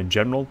campaign in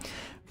general,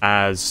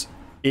 as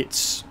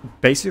it's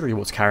basically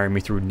what's carrying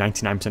me through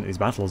 99% of these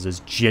battles is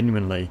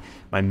genuinely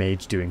my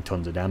mage doing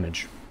tons of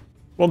damage.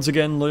 Once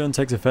again, Louen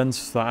takes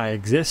offense that I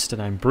exist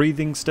and I'm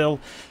breathing still,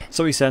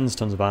 so he sends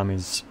tons of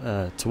armies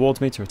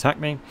towards me to attack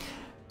me.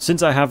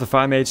 Since I have the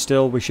Fire Mage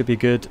still, we should be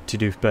good to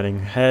do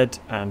Burning Head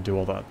and do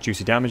all that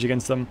juicy damage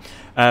against them.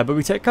 But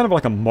we take kind of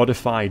like a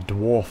modified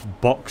dwarf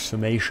box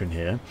formation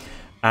here,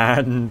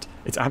 and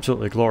it's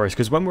absolutely glorious,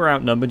 because when we're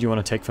outnumbered you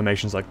want to take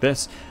formations like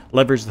this,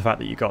 leverage the fact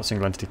that you've got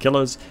single entity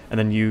killers, and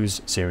then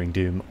use Searing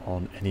Doom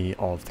on any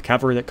of the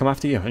cavalry that come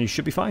after you, and you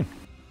should be fine.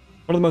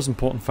 One of the most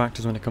important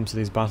factors when it comes to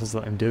these battles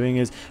that I'm doing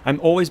is I'm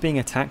always being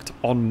attacked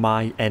on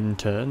my end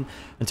turn,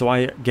 and so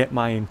I get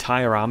my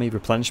entire army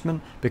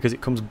replenishment because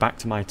it comes back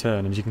to my turn.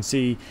 And as you can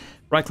see,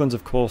 Reichland's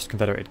of course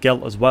Confederated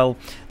Gelt as well.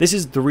 This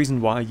is the reason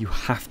why you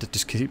have to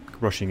just keep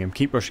rushing him,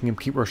 keep rushing him,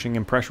 keep rushing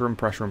him, pressure him,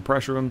 pressure him,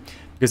 pressure him,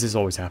 because this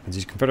always happens.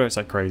 These Confederates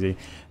like crazy,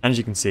 and as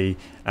you can see,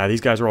 these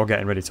guys are all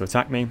getting ready to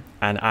attack me,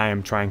 and I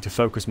am trying to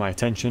focus my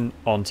attention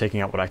on taking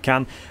out what I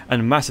can,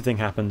 and a massive thing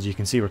happens. You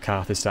can see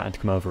Rakarth is starting to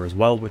come over as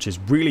well, which is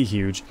really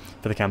huge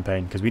for the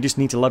campaign, because we just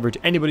need to leverage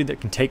anybody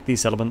that can take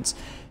these settlements.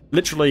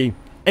 Literally,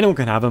 anyone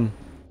can have them,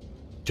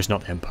 just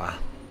not the Empire.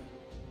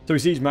 So we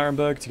siege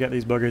Marienburg to get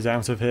these buggers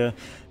out of here.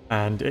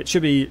 And it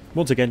should be,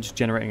 once again, just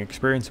generating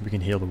experience, and we can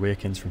heal the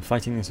Weirkins from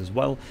fighting this as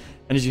well.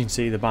 And as you can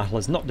see, the battle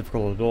is not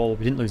difficult at all.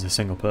 We didn't lose a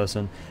single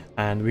person,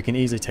 and we can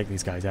easily take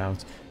these guys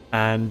out.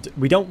 And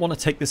we don't want to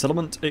take this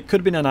settlement. It could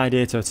have been an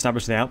idea to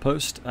establish the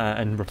outpost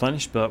and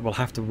replenish, but we'll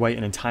have to wait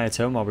an entire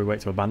turn while we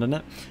wait to abandon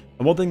it.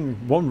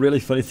 And one really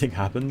funny thing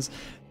happens.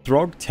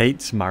 Throg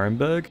takes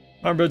Marienburg.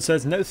 Marienburg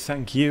says, no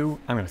thank you,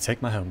 I'm going to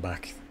take my home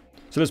back.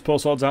 So there's poor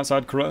swords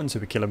outside Cologne, so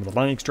we kill him with a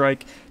lightning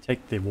strike,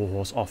 take the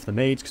warhorse off the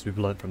mage because we've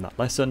learned from that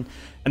lesson,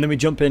 and then we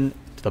jump in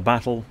to the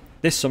battle.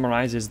 This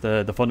summarizes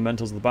the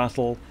fundamentals of the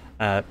battle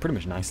pretty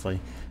much nicely.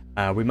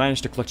 We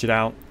managed to clutch it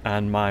out,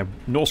 and my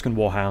Norscan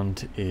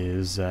Warhound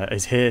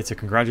is here to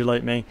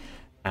congratulate me,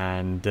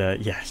 and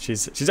yeah,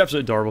 she's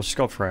absolutely adorable. She's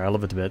called Freya, I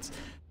love her to bits,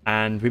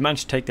 and we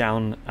managed to take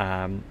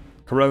down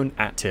Cologne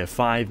at tier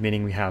 5,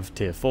 meaning we have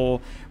tier 4,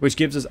 which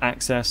gives us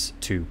access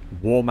to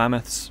war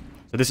mammoths.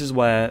 So this is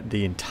where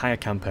the entire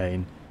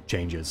campaign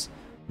changes.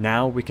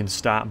 Now we can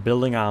start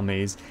building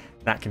armies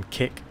that can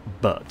kick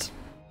butt.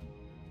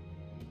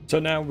 So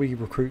now we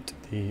recruit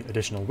the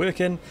additional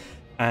Weirkin,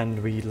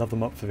 and we level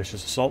them up for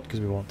Vicious Assault because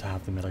we want to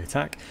have the melee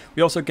attack.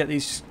 We also get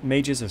these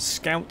mages as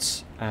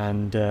scouts,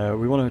 and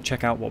we want to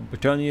check out what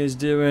Britannia is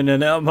doing,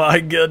 and oh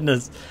my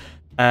goodness!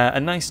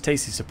 A nice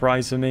tasty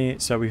surprise for me,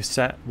 so we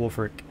set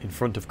Wulfrik in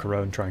front of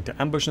Cologne trying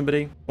to ambush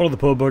somebody. One of the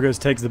poor buggers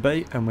takes the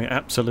bait and we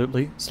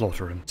absolutely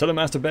slaughter him. So the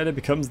Master Baiter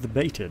becomes the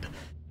baited.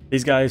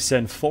 These guys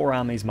send 4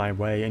 armies my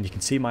way, and you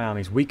can see my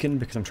armies weakened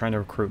because I'm trying to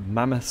recruit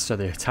mammoths, so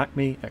they attack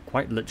me at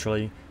quite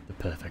literally the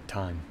perfect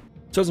time.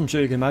 So as I'm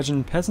sure you can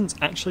imagine, peasants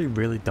actually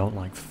really don't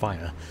like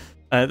fire.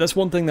 That's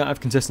one thing that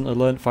I've consistently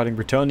learned fighting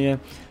Britannia.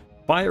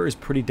 Fire is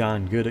pretty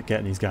darn good at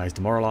getting these guys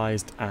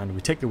demoralized, and we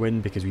take the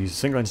win because we use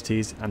single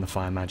entities and the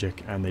fire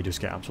magic, and they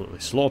just get absolutely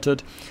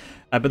slaughtered.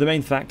 But the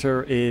main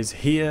factor is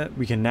here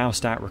we can now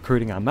start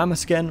recruiting our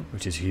mammoths again,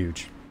 which is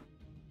huge.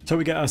 So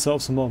we get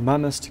ourselves some more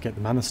mammoths to get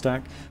the mammoth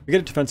stack. We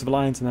get a defensive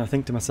alliance, and I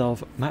think to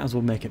myself, might as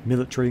well make it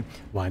military.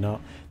 Why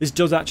not? This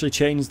does actually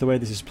change the way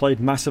this is played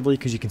massively,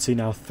 because you can see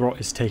now Throt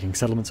is taking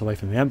settlements away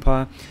from the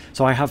Empire.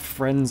 So I have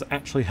friends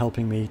actually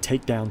helping me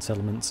take down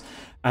settlements.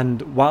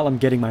 And while I'm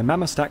getting my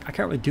mammoth stack, I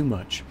can't really do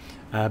much.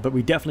 But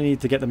we definitely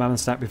need to get the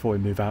mammoth stack before we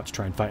move out to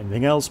try and fight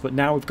anything else. But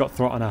now we've got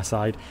Throt on our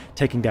side,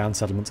 taking down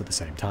settlements at the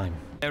same time.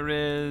 There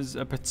is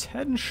a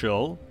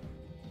potential.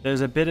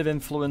 There's a bit of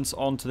influence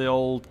onto the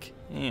old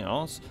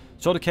chaos.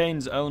 Sword of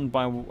Cain's owned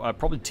by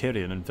probably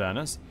Tyrion, in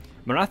fairness.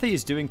 Marathi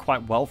is doing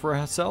quite well for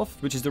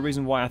herself, which is the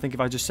reason why I think if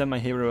I just send my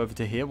hero over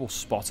to here, we'll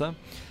spot her.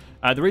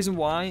 The reason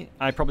why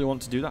I probably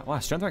want to do that... Wow,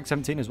 strength rank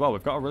 17 as well.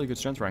 We've got a really good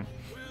strength rank.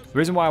 The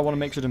reason why I want to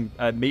make sure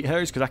to meet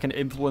her is because I can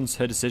influence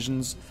her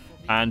decisions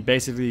and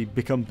basically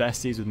become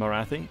besties with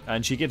Marathi,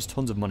 and she gives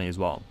tons of money as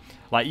well.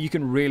 Like, you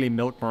can really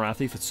milk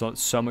Marathi for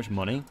so much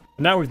money.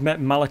 Now we've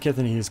met Malekith,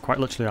 and he is quite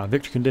literally our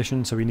victory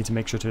condition, so we need to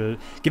make sure to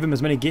give him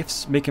as many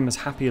gifts, make him as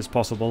happy as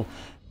possible,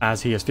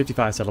 as he has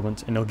 55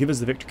 settlements, and he'll give us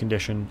the victory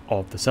condition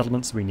of the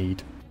settlements we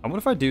need. I wonder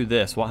if I do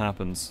this, what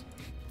happens?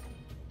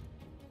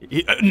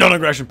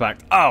 Non-aggression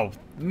pact. Oh,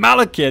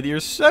 Malekith, you're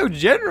so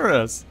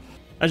generous!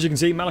 As you can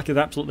see,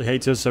 Malekith absolutely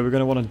hates us, so we're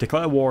going to want to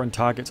declare war and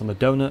targets on the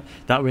donut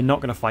that we're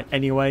not going to fight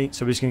anyway,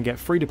 so we're just going to get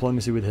free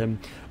diplomacy with him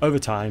over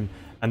time.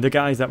 And the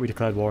guys that we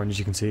declared war on, as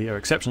you can see, are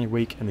exceptionally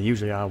weak, and they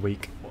usually are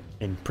weak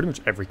in pretty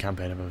much every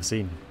campaign I've ever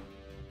seen.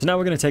 So now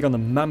we're going to take on the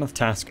mammoth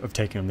task of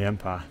taking on the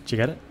Empire. Do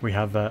you get it? We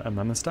have a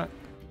mammoth stack.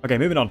 Okay,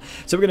 moving on.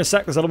 So we're going to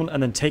sack this settlement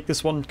and then take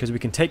this one, because we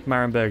can take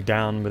Marienburg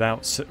down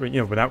without,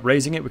 without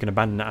raising it. We can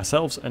abandon it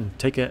ourselves and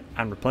take it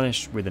and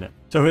replenish within it.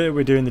 So here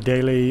we're doing the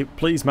daily,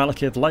 please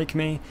Malekith like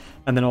me,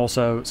 and then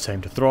also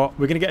same to Throt.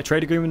 We're going to get a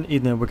trade agreement,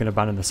 even though we're going to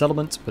abandon the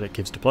settlement, but it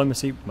gives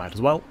diplomacy, might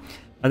as well.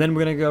 And then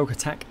we're going to go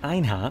attack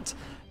Einhart.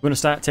 We're going to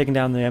start taking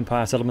down the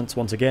Empire settlements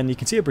once again. You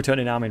can see a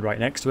Bretonnian army right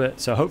next to it,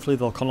 so hopefully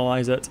they'll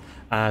colonize it,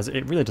 as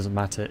it really doesn't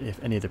matter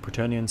if any of the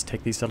Bretonnians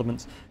take these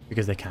settlements,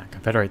 because they can't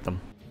confederate them.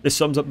 This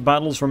sums up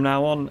battles from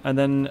now on, and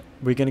then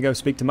we're going to go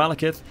speak to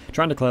Malekith,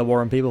 trying to declare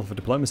war on people for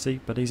diplomacy,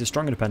 but he's a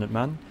strong independent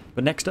man.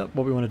 But next up,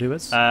 what we want to do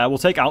is, we'll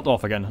take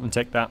ALDORF again, and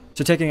take that.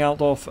 So taking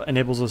ALDORF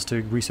enables us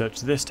to research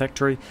this tech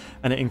tree,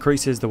 and it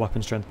increases the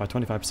weapon strength by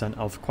 25%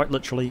 of quite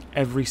literally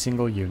every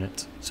single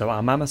unit. So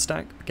our Mammoth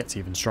stack gets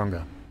even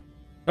stronger.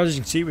 As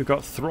you can see, we've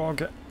got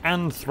Throg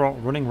and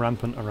Throt running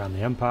rampant around the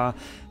Empire,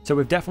 so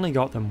we've definitely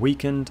got them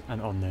weakened and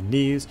on their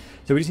knees,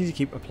 so we just need to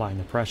keep applying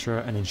the pressure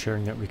and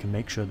ensuring that we can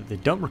make sure that they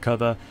don't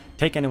recover,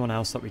 take anyone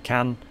else that we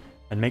can,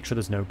 and make sure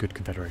there's no good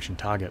Confederation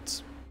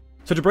targets.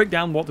 So to break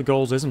down what the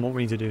goals is and what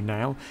we need to do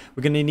now,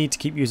 we're going to need to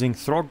keep using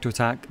Throg to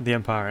attack the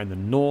Empire in the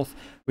north,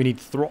 we need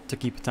Throt to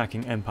keep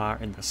attacking Empire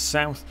in the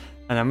south,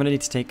 and I'm going to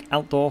need to take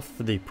ALDORF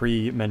for the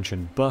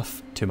pre-mentioned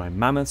buff to my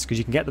Mammoths, because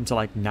you can get them to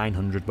like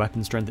 900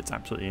 weapon strength, it's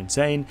absolutely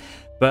insane.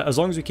 But as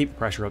long as we keep the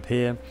pressure up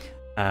here,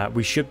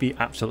 we should be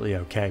absolutely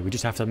okay. We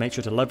just have to make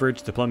sure to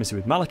leverage diplomacy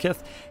with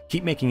Malekith,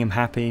 keep making him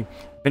happy,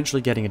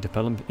 eventually getting a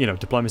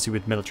diplomacy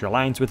with military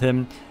alliance with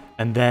him,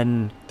 and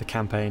then the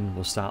campaign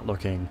will start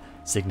looking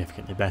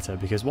significantly better,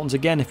 because once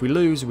again, if we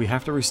lose, we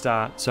have to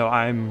restart. So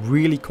I'm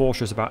really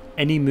cautious about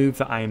any move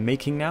that I am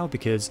making now,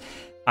 because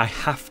I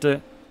have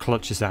to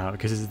clutch this out,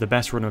 because this is the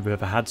best run we've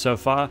ever had so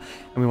far,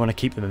 and we want to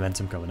keep the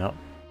momentum going up.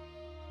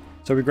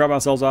 So we grab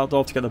ourselves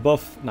ALDORF to get the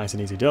buff, nice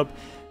and easy dub,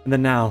 and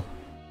then now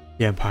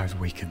the Empire's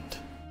weakened.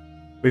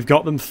 We've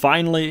got them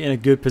finally in a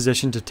good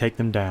position to take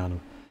them down,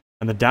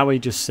 and the Dowie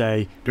just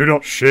say, "Do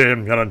not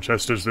shame your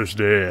ancestors this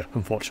day."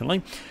 Unfortunately,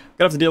 we're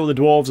gonna have to deal with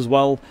the dwarves as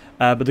well,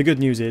 but the good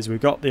news is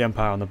we've got the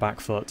Empire on the back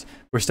foot.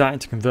 We're starting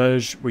to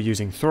converge. We're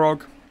using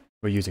Throg.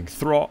 We're using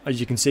Throt. As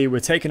you can see,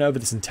 we're taking over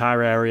this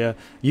entire area,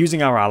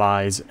 using our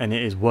allies, and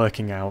it is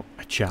working out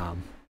a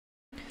charm.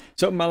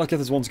 So Malekith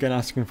is once again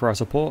asking for our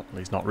support, at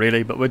least not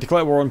really, but we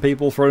declare war on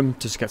people for him to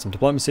just get some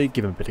diplomacy,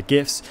 give him a bit of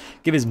gifts,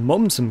 give his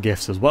mum some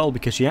gifts as well,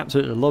 because she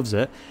absolutely loves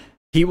it.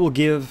 He will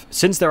give,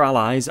 since they're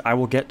allies, I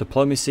will get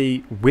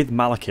diplomacy with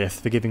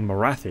Malekith for giving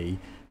Morathi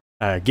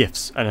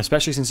gifts, and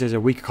especially since there's a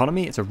weak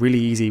economy, it's a really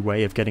easy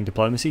way of getting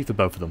diplomacy for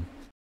both of them.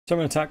 So I'm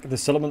going to attack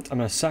this settlement, I'm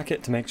going to sack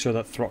it to make sure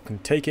that Throt can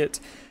take it.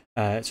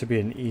 It should be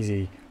an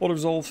easy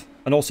auto-resolve,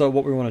 and also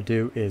what we want to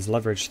do is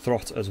leverage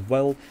Throt as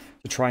well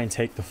to try and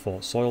take the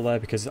Fort Soil there,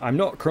 because I'm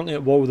not currently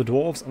at war with the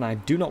dwarves and I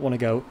do not want to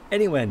go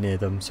anywhere near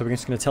them, so we're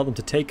just going to tell them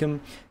to take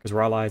them, because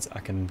we're allies. I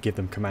can give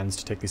them commands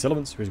to take these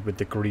settlements with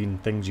the green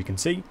things you can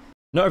see.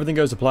 Not everything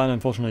goes to plan.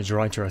 Unfortunately,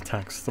 Jeraiter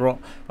attacks Throt,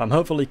 but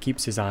hopefully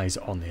keeps his eyes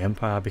on the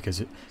Empire,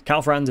 because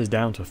Karl Franz is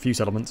down to a few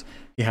settlements.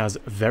 He has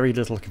very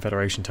little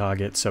Confederation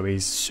targets, so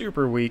he's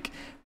super weak.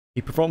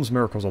 He performs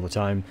miracles all the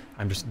time.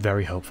 I'm just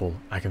very hopeful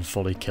I can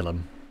fully kill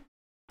him.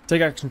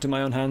 Take action to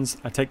my own hands.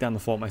 I take down the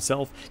fort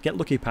myself, get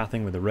lucky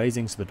pathing with the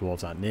raising so the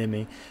dwarves aren't near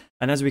me.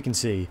 And as we can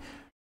see,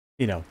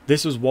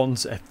 this was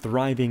once a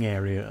thriving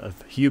area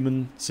of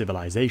human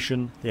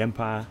civilization. The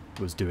Empire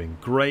was doing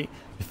great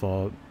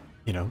before,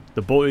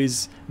 the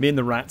boys, me and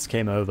the rats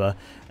came over,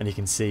 and you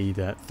can see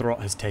that Throt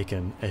has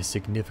taken a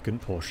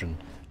significant portion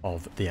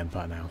of the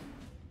Empire now.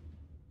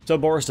 So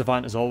Boris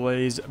Defiant, as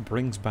always,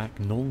 brings back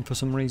Nuln for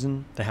some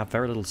reason. They have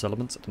very little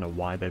settlements. I don't know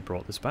why they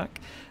brought this back.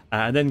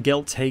 And then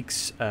Gelt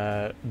takes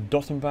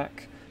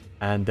Dothenbach,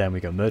 and then we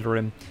go murder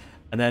him.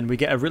 And then we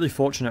get a really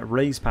fortunate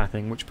raise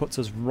pathing, which puts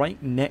us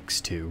right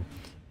next to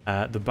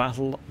the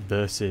battle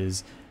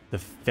versus the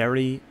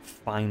very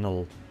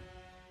final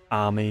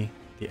army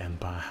the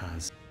Empire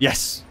has.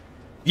 Yes!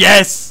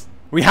 Yes!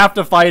 We have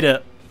to fight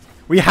it!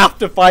 We have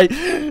to fight!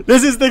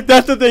 This is the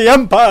death of the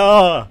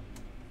Empire!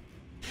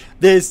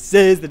 This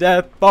is the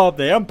death of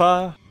the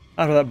Empire!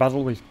 After that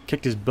battle, we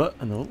kicked his butt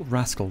and the little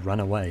rascal ran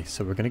away,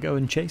 so we're going to go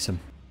and chase him.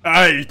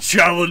 I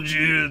challenge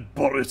you,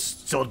 Boris,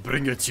 to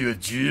bring it to a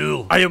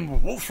duel. I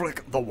am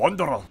Wulfrik the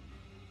Wanderer.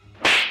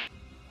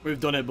 We've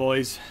done it,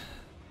 boys.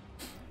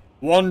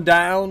 1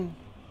 down,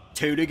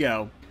 2 to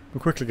go. We'll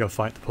quickly go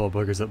fight the poor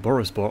buggers that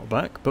Boris brought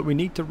back, but we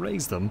need to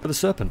raise them for the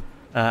Serpent,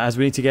 as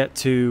we need to get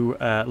to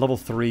level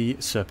 3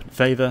 Serpent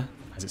Favour,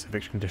 as it's a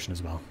victory condition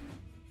as well.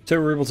 So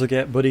we're able to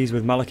get buddies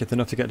with Malekith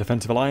enough to get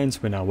Defensive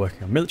Alliance. We're now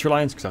working on Military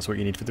Alliance, because that's what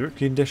you need for the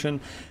victory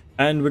condition.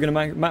 And we're going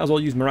to might as well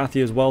use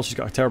Morathi as well. She's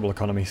got a terrible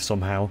economy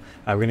somehow.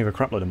 We're going to have a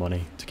crap load of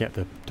money to get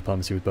the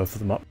diplomacy with both of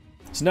them up.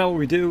 So now what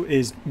we do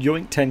is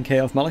yoink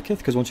 10k off Malekith,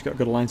 because once you've got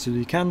good alliances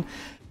you can.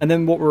 And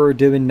then what we're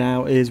doing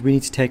now is we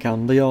need to take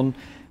on Leon.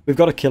 We've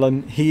got to kill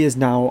him. He is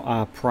now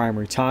our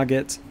primary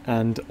target,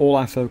 and all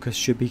our focus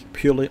should be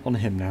purely on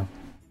him now.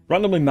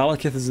 Randomly,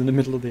 Malekith is in the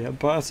middle of the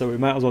Empire, so we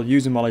might as well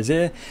use him while he's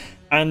here.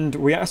 And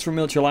we asked for a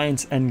military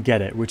alliance and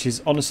get it, which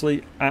is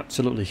honestly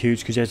absolutely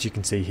huge because as you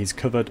can see he's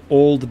covered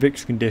all the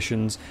victory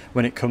conditions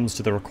when it comes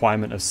to the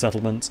requirement of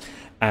settlements,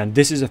 and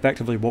this is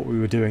effectively what we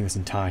were doing this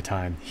entire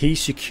time. He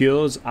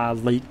secures our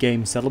late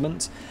game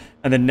settlements,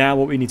 and then now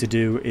what we need to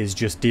do is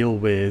just deal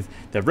with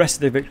the rest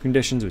of the victory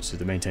conditions, which is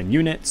the maintain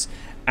units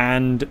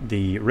and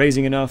the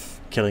raising enough,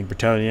 killing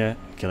Bretonnia,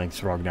 killing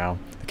Throg now.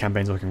 The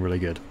campaign's looking really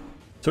good.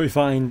 So we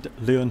find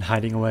Louen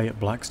hiding away at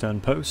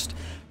Blackstone Post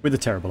with a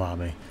terrible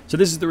army. So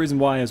this is the reason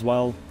why as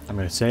well, I'm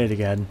going to say it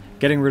again,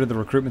 getting rid of the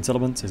recruitment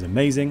settlements is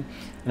amazing,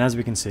 and as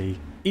we can see,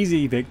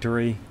 easy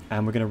victory,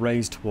 and we're going to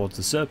raise towards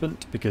the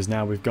Serpent because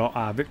now we've got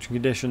our victory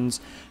conditions.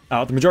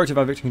 The majority of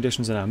our victory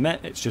conditions are now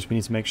met, it's just we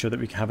need to make sure that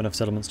we have enough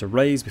settlements to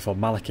raise before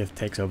Malekith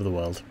takes over the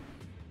world.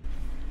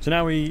 So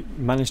now we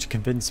managed to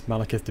convince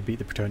Malekith to beat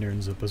the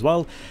Bretonnians up as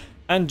well.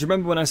 And do you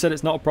remember when I said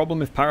it's not a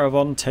problem if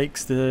Paravon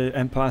takes the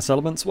Empire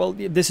settlements? Well,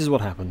 this is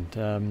what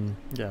happened.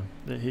 Yeah,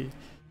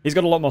 he's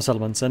got a lot more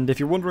settlements, and if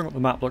you're wondering what the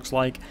map looks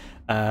like,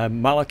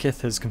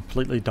 Malekith has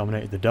completely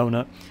dominated the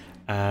donut,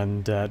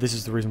 and this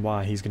is the reason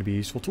why he's going to be a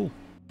useful tool.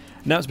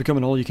 Now it's become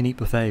an all-you-can-eat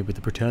buffet with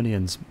the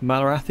Bretonnians.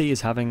 Malarathi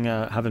is having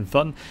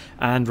fun,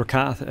 and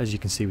Rakath, as you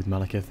can see with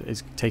Malekith,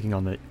 is taking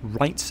on the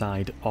right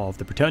side of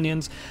the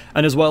Bretonnians.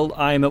 And as well,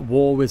 I'm at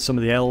war with some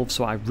of the elves,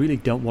 so I really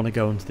don't want to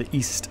go onto the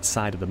east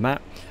side of the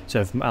map. So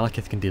if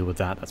Malekith can deal with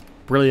that, that's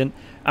brilliant.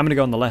 I'm going to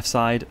go on the left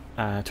side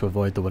to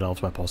avoid the wood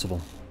elves where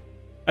possible.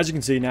 As you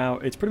can see now,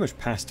 it's pretty much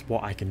past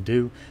what I can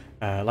do.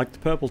 Like the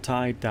purple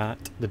tide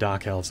that the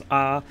Dark Elves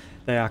are,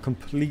 they are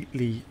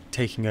completely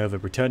taking over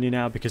Bretonnia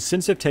now, because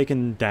since they've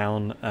taken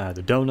down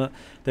the donut,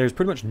 there's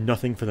pretty much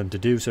nothing for them to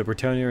do, so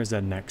Bretonnia is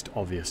their next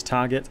obvious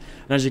target.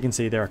 And as you can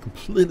see, they are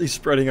completely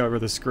spreading over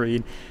the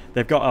screen.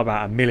 They've got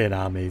about 1 million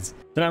armies.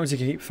 So now we can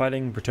keep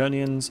fighting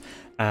Bretonnians,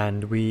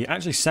 and we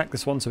actually sack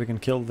this one so we can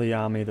kill the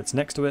army that's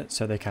next to it,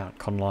 so they can't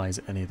colonize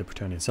any of the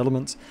Bretonnian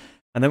settlements.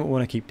 And then what we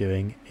want to keep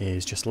doing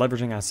is just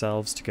leveraging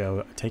ourselves to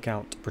go take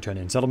out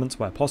Bretonnian settlements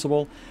where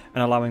possible,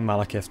 and allowing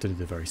Malekith to do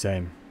the very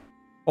same.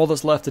 All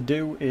that's left to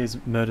do is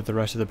murder the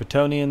rest of the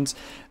Bretonnians.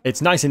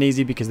 It's nice and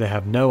easy because they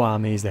have no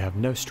armies, they have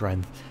no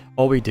strength.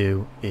 All we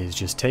do is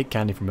just take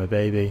candy from a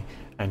baby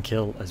and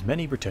kill as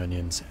many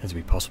Bretonnians as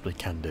we possibly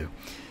can do.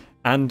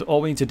 And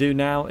all we need to do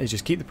now is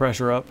just keep the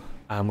pressure up,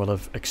 and we'll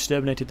have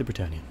exterminated the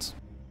Bretonnians.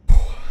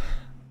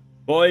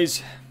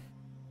 Boys,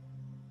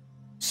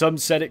 some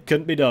said it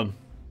couldn't be done.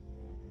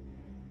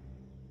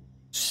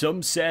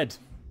 Some said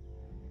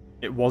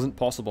it wasn't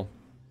possible.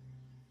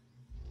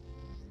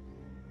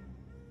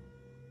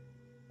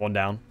 1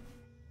 down.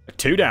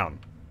 2 down.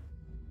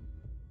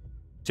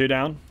 2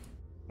 down.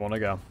 1 to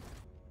go.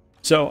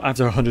 So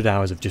after 100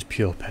 hours of just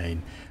pure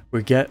pain,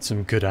 we get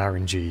some good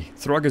RNG.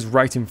 Throg is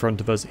right in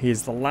front of us. He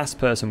is the last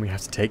person we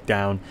have to take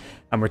down,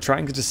 and we're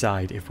trying to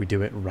decide if we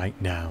do it right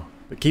now.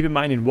 But keep in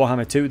mind, in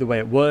Warhammer 2, the way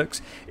it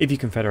works, if you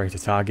confederate a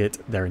target,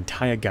 their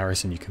entire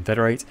garrison you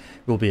confederate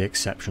will be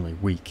exceptionally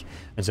weak.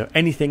 And so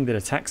anything that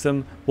attacks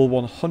them will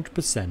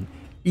 100%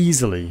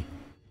 easily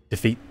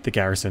defeat the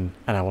garrison,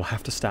 and I will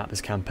have to start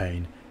this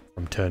campaign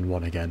from turn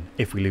 1 again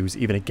if we lose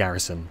even a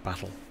garrison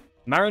battle.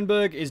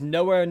 Marienburg is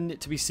nowhere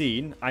to be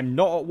seen. I'm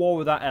not at war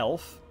with that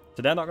elf,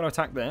 so they're not going to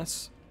attack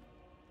this.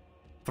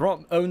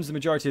 Throg owns the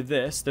majority of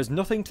this. There's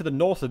nothing to the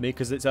north of me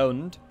because it's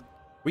owned.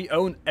 We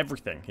own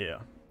everything here.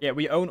 Yeah,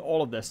 we own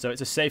all of this, so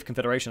it's a safe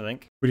confederation, I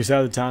think. We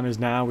decide the time is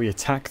now. We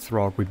attack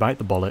Throg, we bite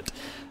the bullet,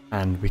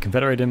 and we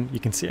confederate him.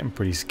 You can see I'm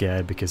pretty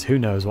scared because who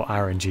knows what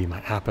RNG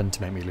might happen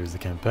to make me lose the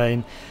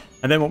campaign.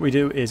 And then what we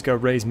do is go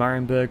raise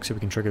Marienburg so we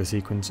can trigger the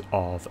sequence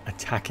of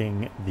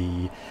attacking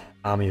the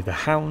Army of the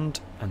Hound,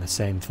 and the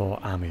same for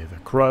Army of the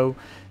Crow.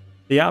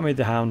 The Army of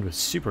the Hound was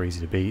super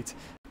easy to beat.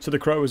 So the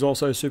Crow is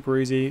also super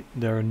easy.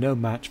 There are no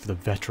match for the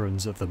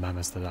veterans of the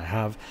mammoths that I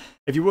have.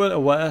 If you weren't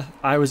aware,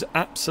 I was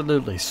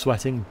absolutely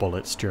sweating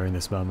bullets during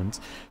this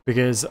moment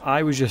because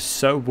I was just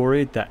so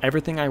worried that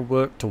everything I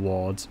worked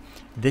towards,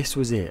 this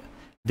was it.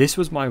 This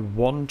was my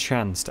one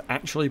chance to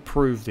actually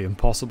prove the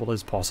impossible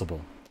is possible.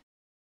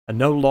 A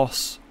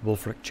no-loss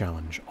Wulfrik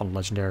challenge on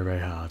Legendary Very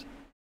Hard.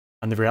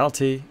 And the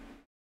reality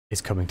is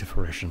coming to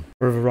fruition.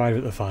 We've arrived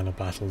at the final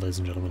battle, ladies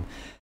and gentlemen.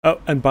 Oh,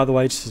 and by the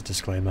way, just a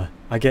disclaimer,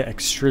 I get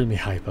extremely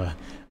hyper,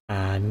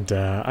 and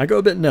I go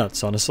a bit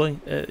nuts, honestly.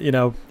 You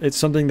know, it's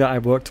something that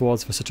I've worked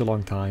towards for such a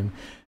long time,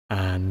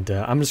 and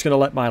I'm just going to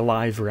let my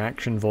live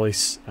reaction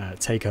voice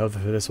take over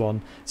for this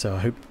one, so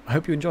I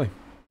hope you enjoy.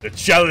 The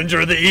challenger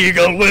of the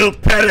eagle will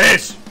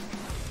perish!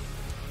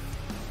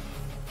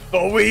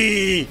 For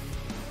we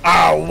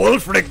are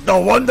Wulfrik the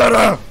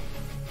Wanderer,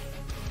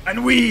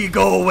 and we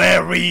go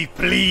where we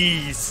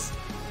please.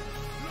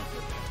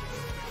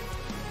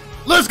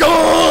 Let's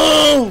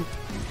go!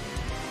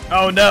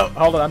 Oh no,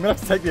 hold on, I'm going to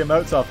have to take the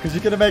emotes off because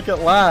you're going to make it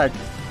lag.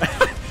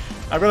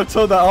 I'm going to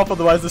turn that off,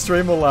 otherwise the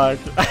stream will lag.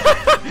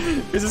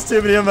 There's just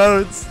too many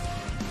emotes.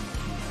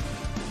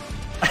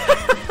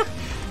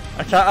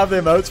 I can't have the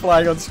emotes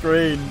flying on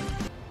screen.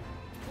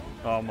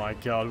 Oh my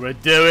god, we're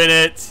doing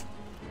it!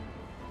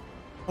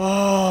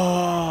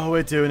 Oh,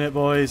 we're doing it,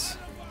 boys.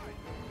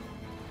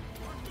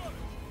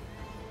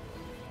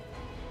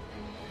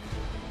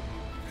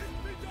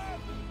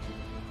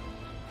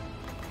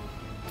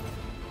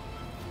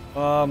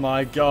 Oh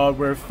my god,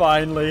 we're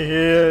finally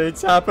here.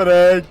 It's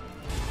happening.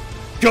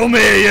 Come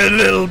here, you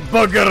little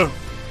bugger.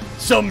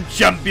 Some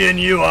champion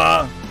you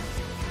are.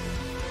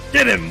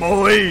 Get him,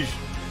 boys.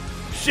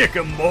 Shake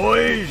him,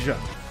 boys.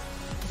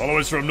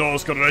 Followers from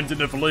Norsca are entering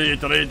the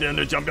fleet to aid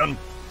the champion.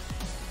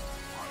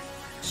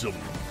 Some.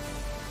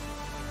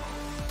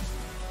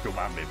 Come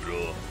on, me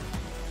bro.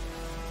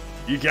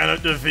 You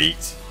cannot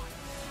defeat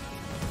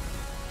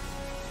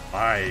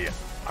my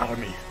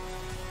army.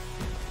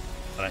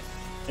 Alright,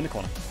 in the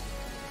corner.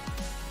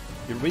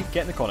 You're weak,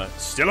 get in the corner.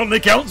 Still only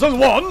counts as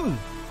one.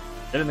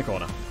 Get in the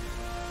corner.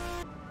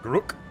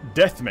 Crook,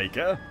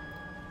 Deathmaker.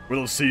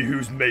 We'll see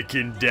who's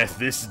making death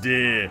this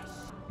day.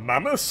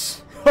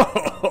 Mammoths?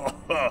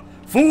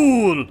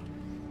 Fool!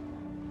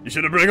 You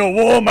should have bring a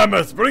war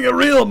mammoth. Bring a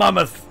real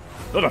mammoth,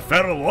 not a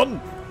feral one.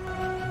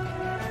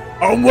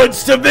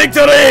 Onwards to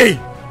victory!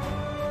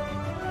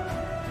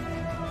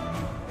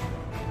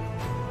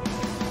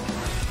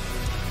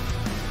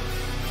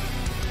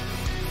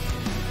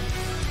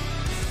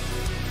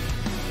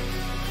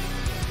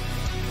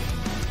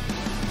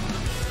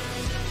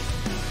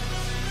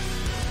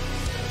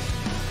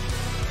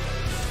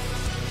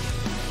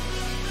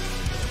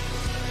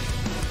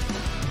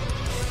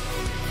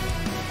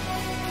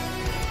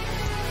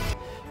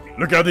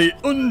 Look how the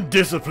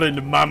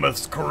undisciplined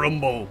mammoths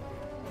crumble.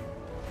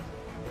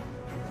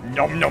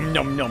 Nom nom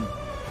nom nom.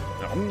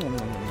 Nom, nom, nom,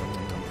 nom,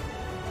 nom, nom.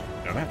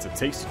 Now that's a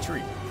tasty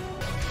treat.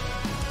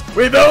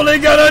 We've only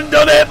gone and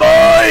done it,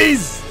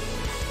 boys!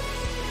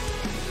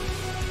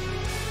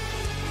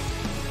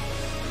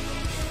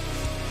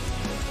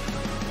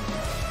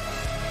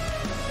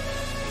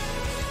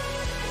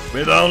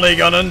 We've only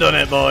gone and done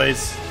it,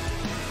 boys.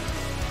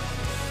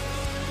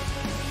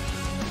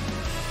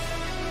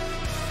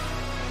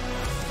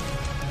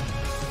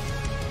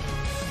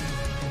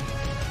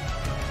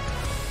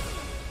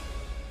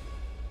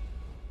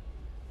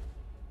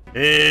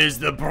 Here's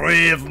the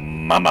brave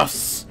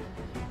mammoths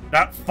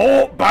that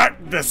fought back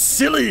the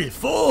silly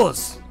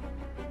foes.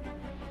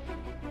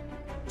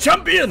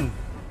 Champion!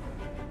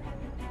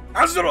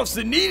 Azeroth's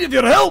in need of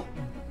your help.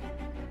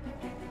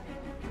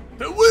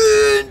 The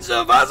wounds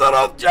of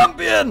Azeroth,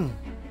 champion!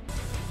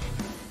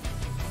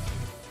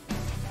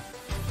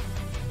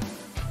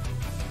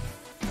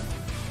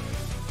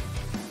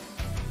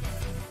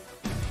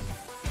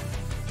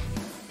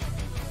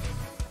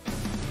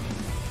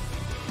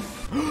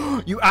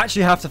 You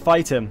actually have to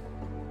fight him.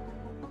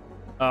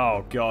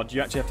 Oh god,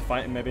 you actually have to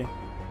fight him maybe?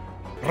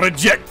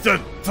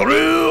 Rejected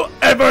through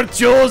ever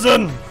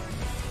chosen.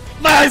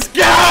 Let's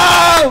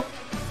go!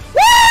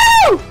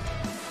 Woo!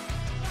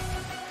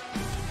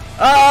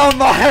 Oh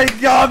my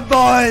god,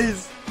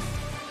 boys!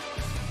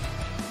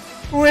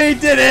 We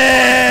did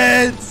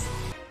it!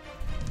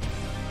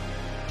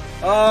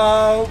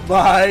 Oh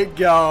my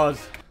god.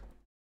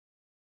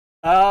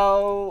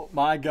 Oh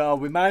my god,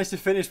 we managed to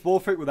finish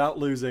Wulfrik without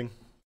losing.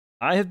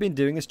 I have been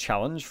doing this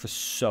challenge for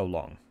so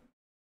long.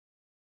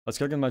 Let's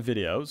go to my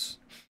videos.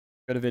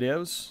 Go to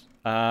videos.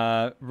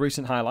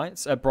 Recent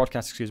highlights.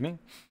 Broadcast, excuse me.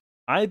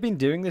 I've been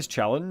doing this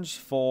challenge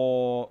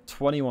for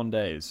 21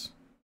 days.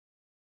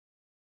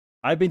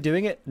 I've been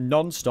doing it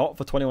non-stop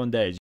for 21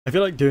 days. I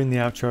feel like doing the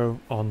outro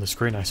on the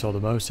screen I saw the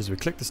most as we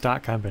clicked the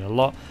start campaign a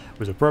lot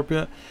was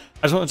appropriate.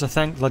 I just wanted to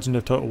thank Legend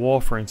of Total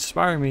War for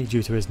inspiring me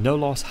due to his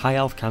no-loss high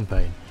elf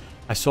campaign.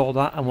 I saw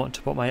that and wanted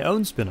to put my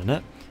own spin on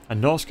it,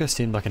 and Norsca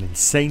seemed like an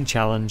insane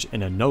challenge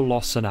in a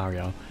no-loss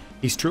scenario.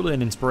 He's truly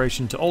an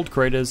inspiration to old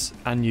creators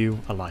and you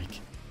alike.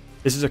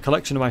 This is a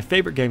collection of my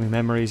favourite gaming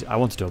memories I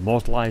wanted to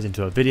immortalise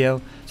into a video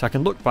so I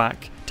can look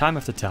back time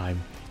after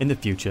time in the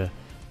future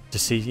to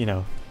see,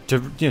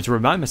 to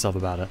remind myself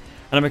about it.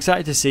 And I'm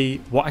excited to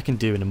see what I can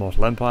do in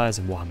Immortal Empires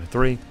and Warhammer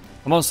 3.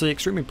 I'm honestly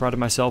extremely proud of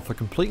myself for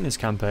completing this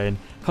campaign.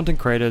 Content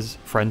creators,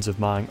 friends of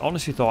mine,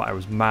 honestly thought I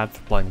was mad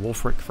for playing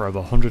Wulfrik for over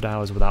 100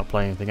 hours without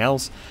playing anything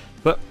else,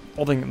 but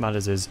all thing that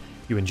matters is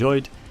you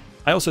enjoyed.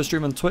 I also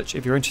stream on Twitch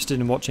if you're interested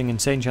in watching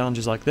insane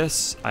challenges like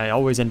this. I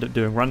always end up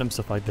doing random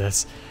stuff like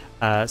this.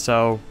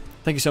 So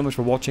thank you so much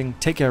for watching.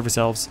 Take care of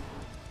yourselves.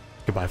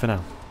 Goodbye for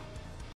now.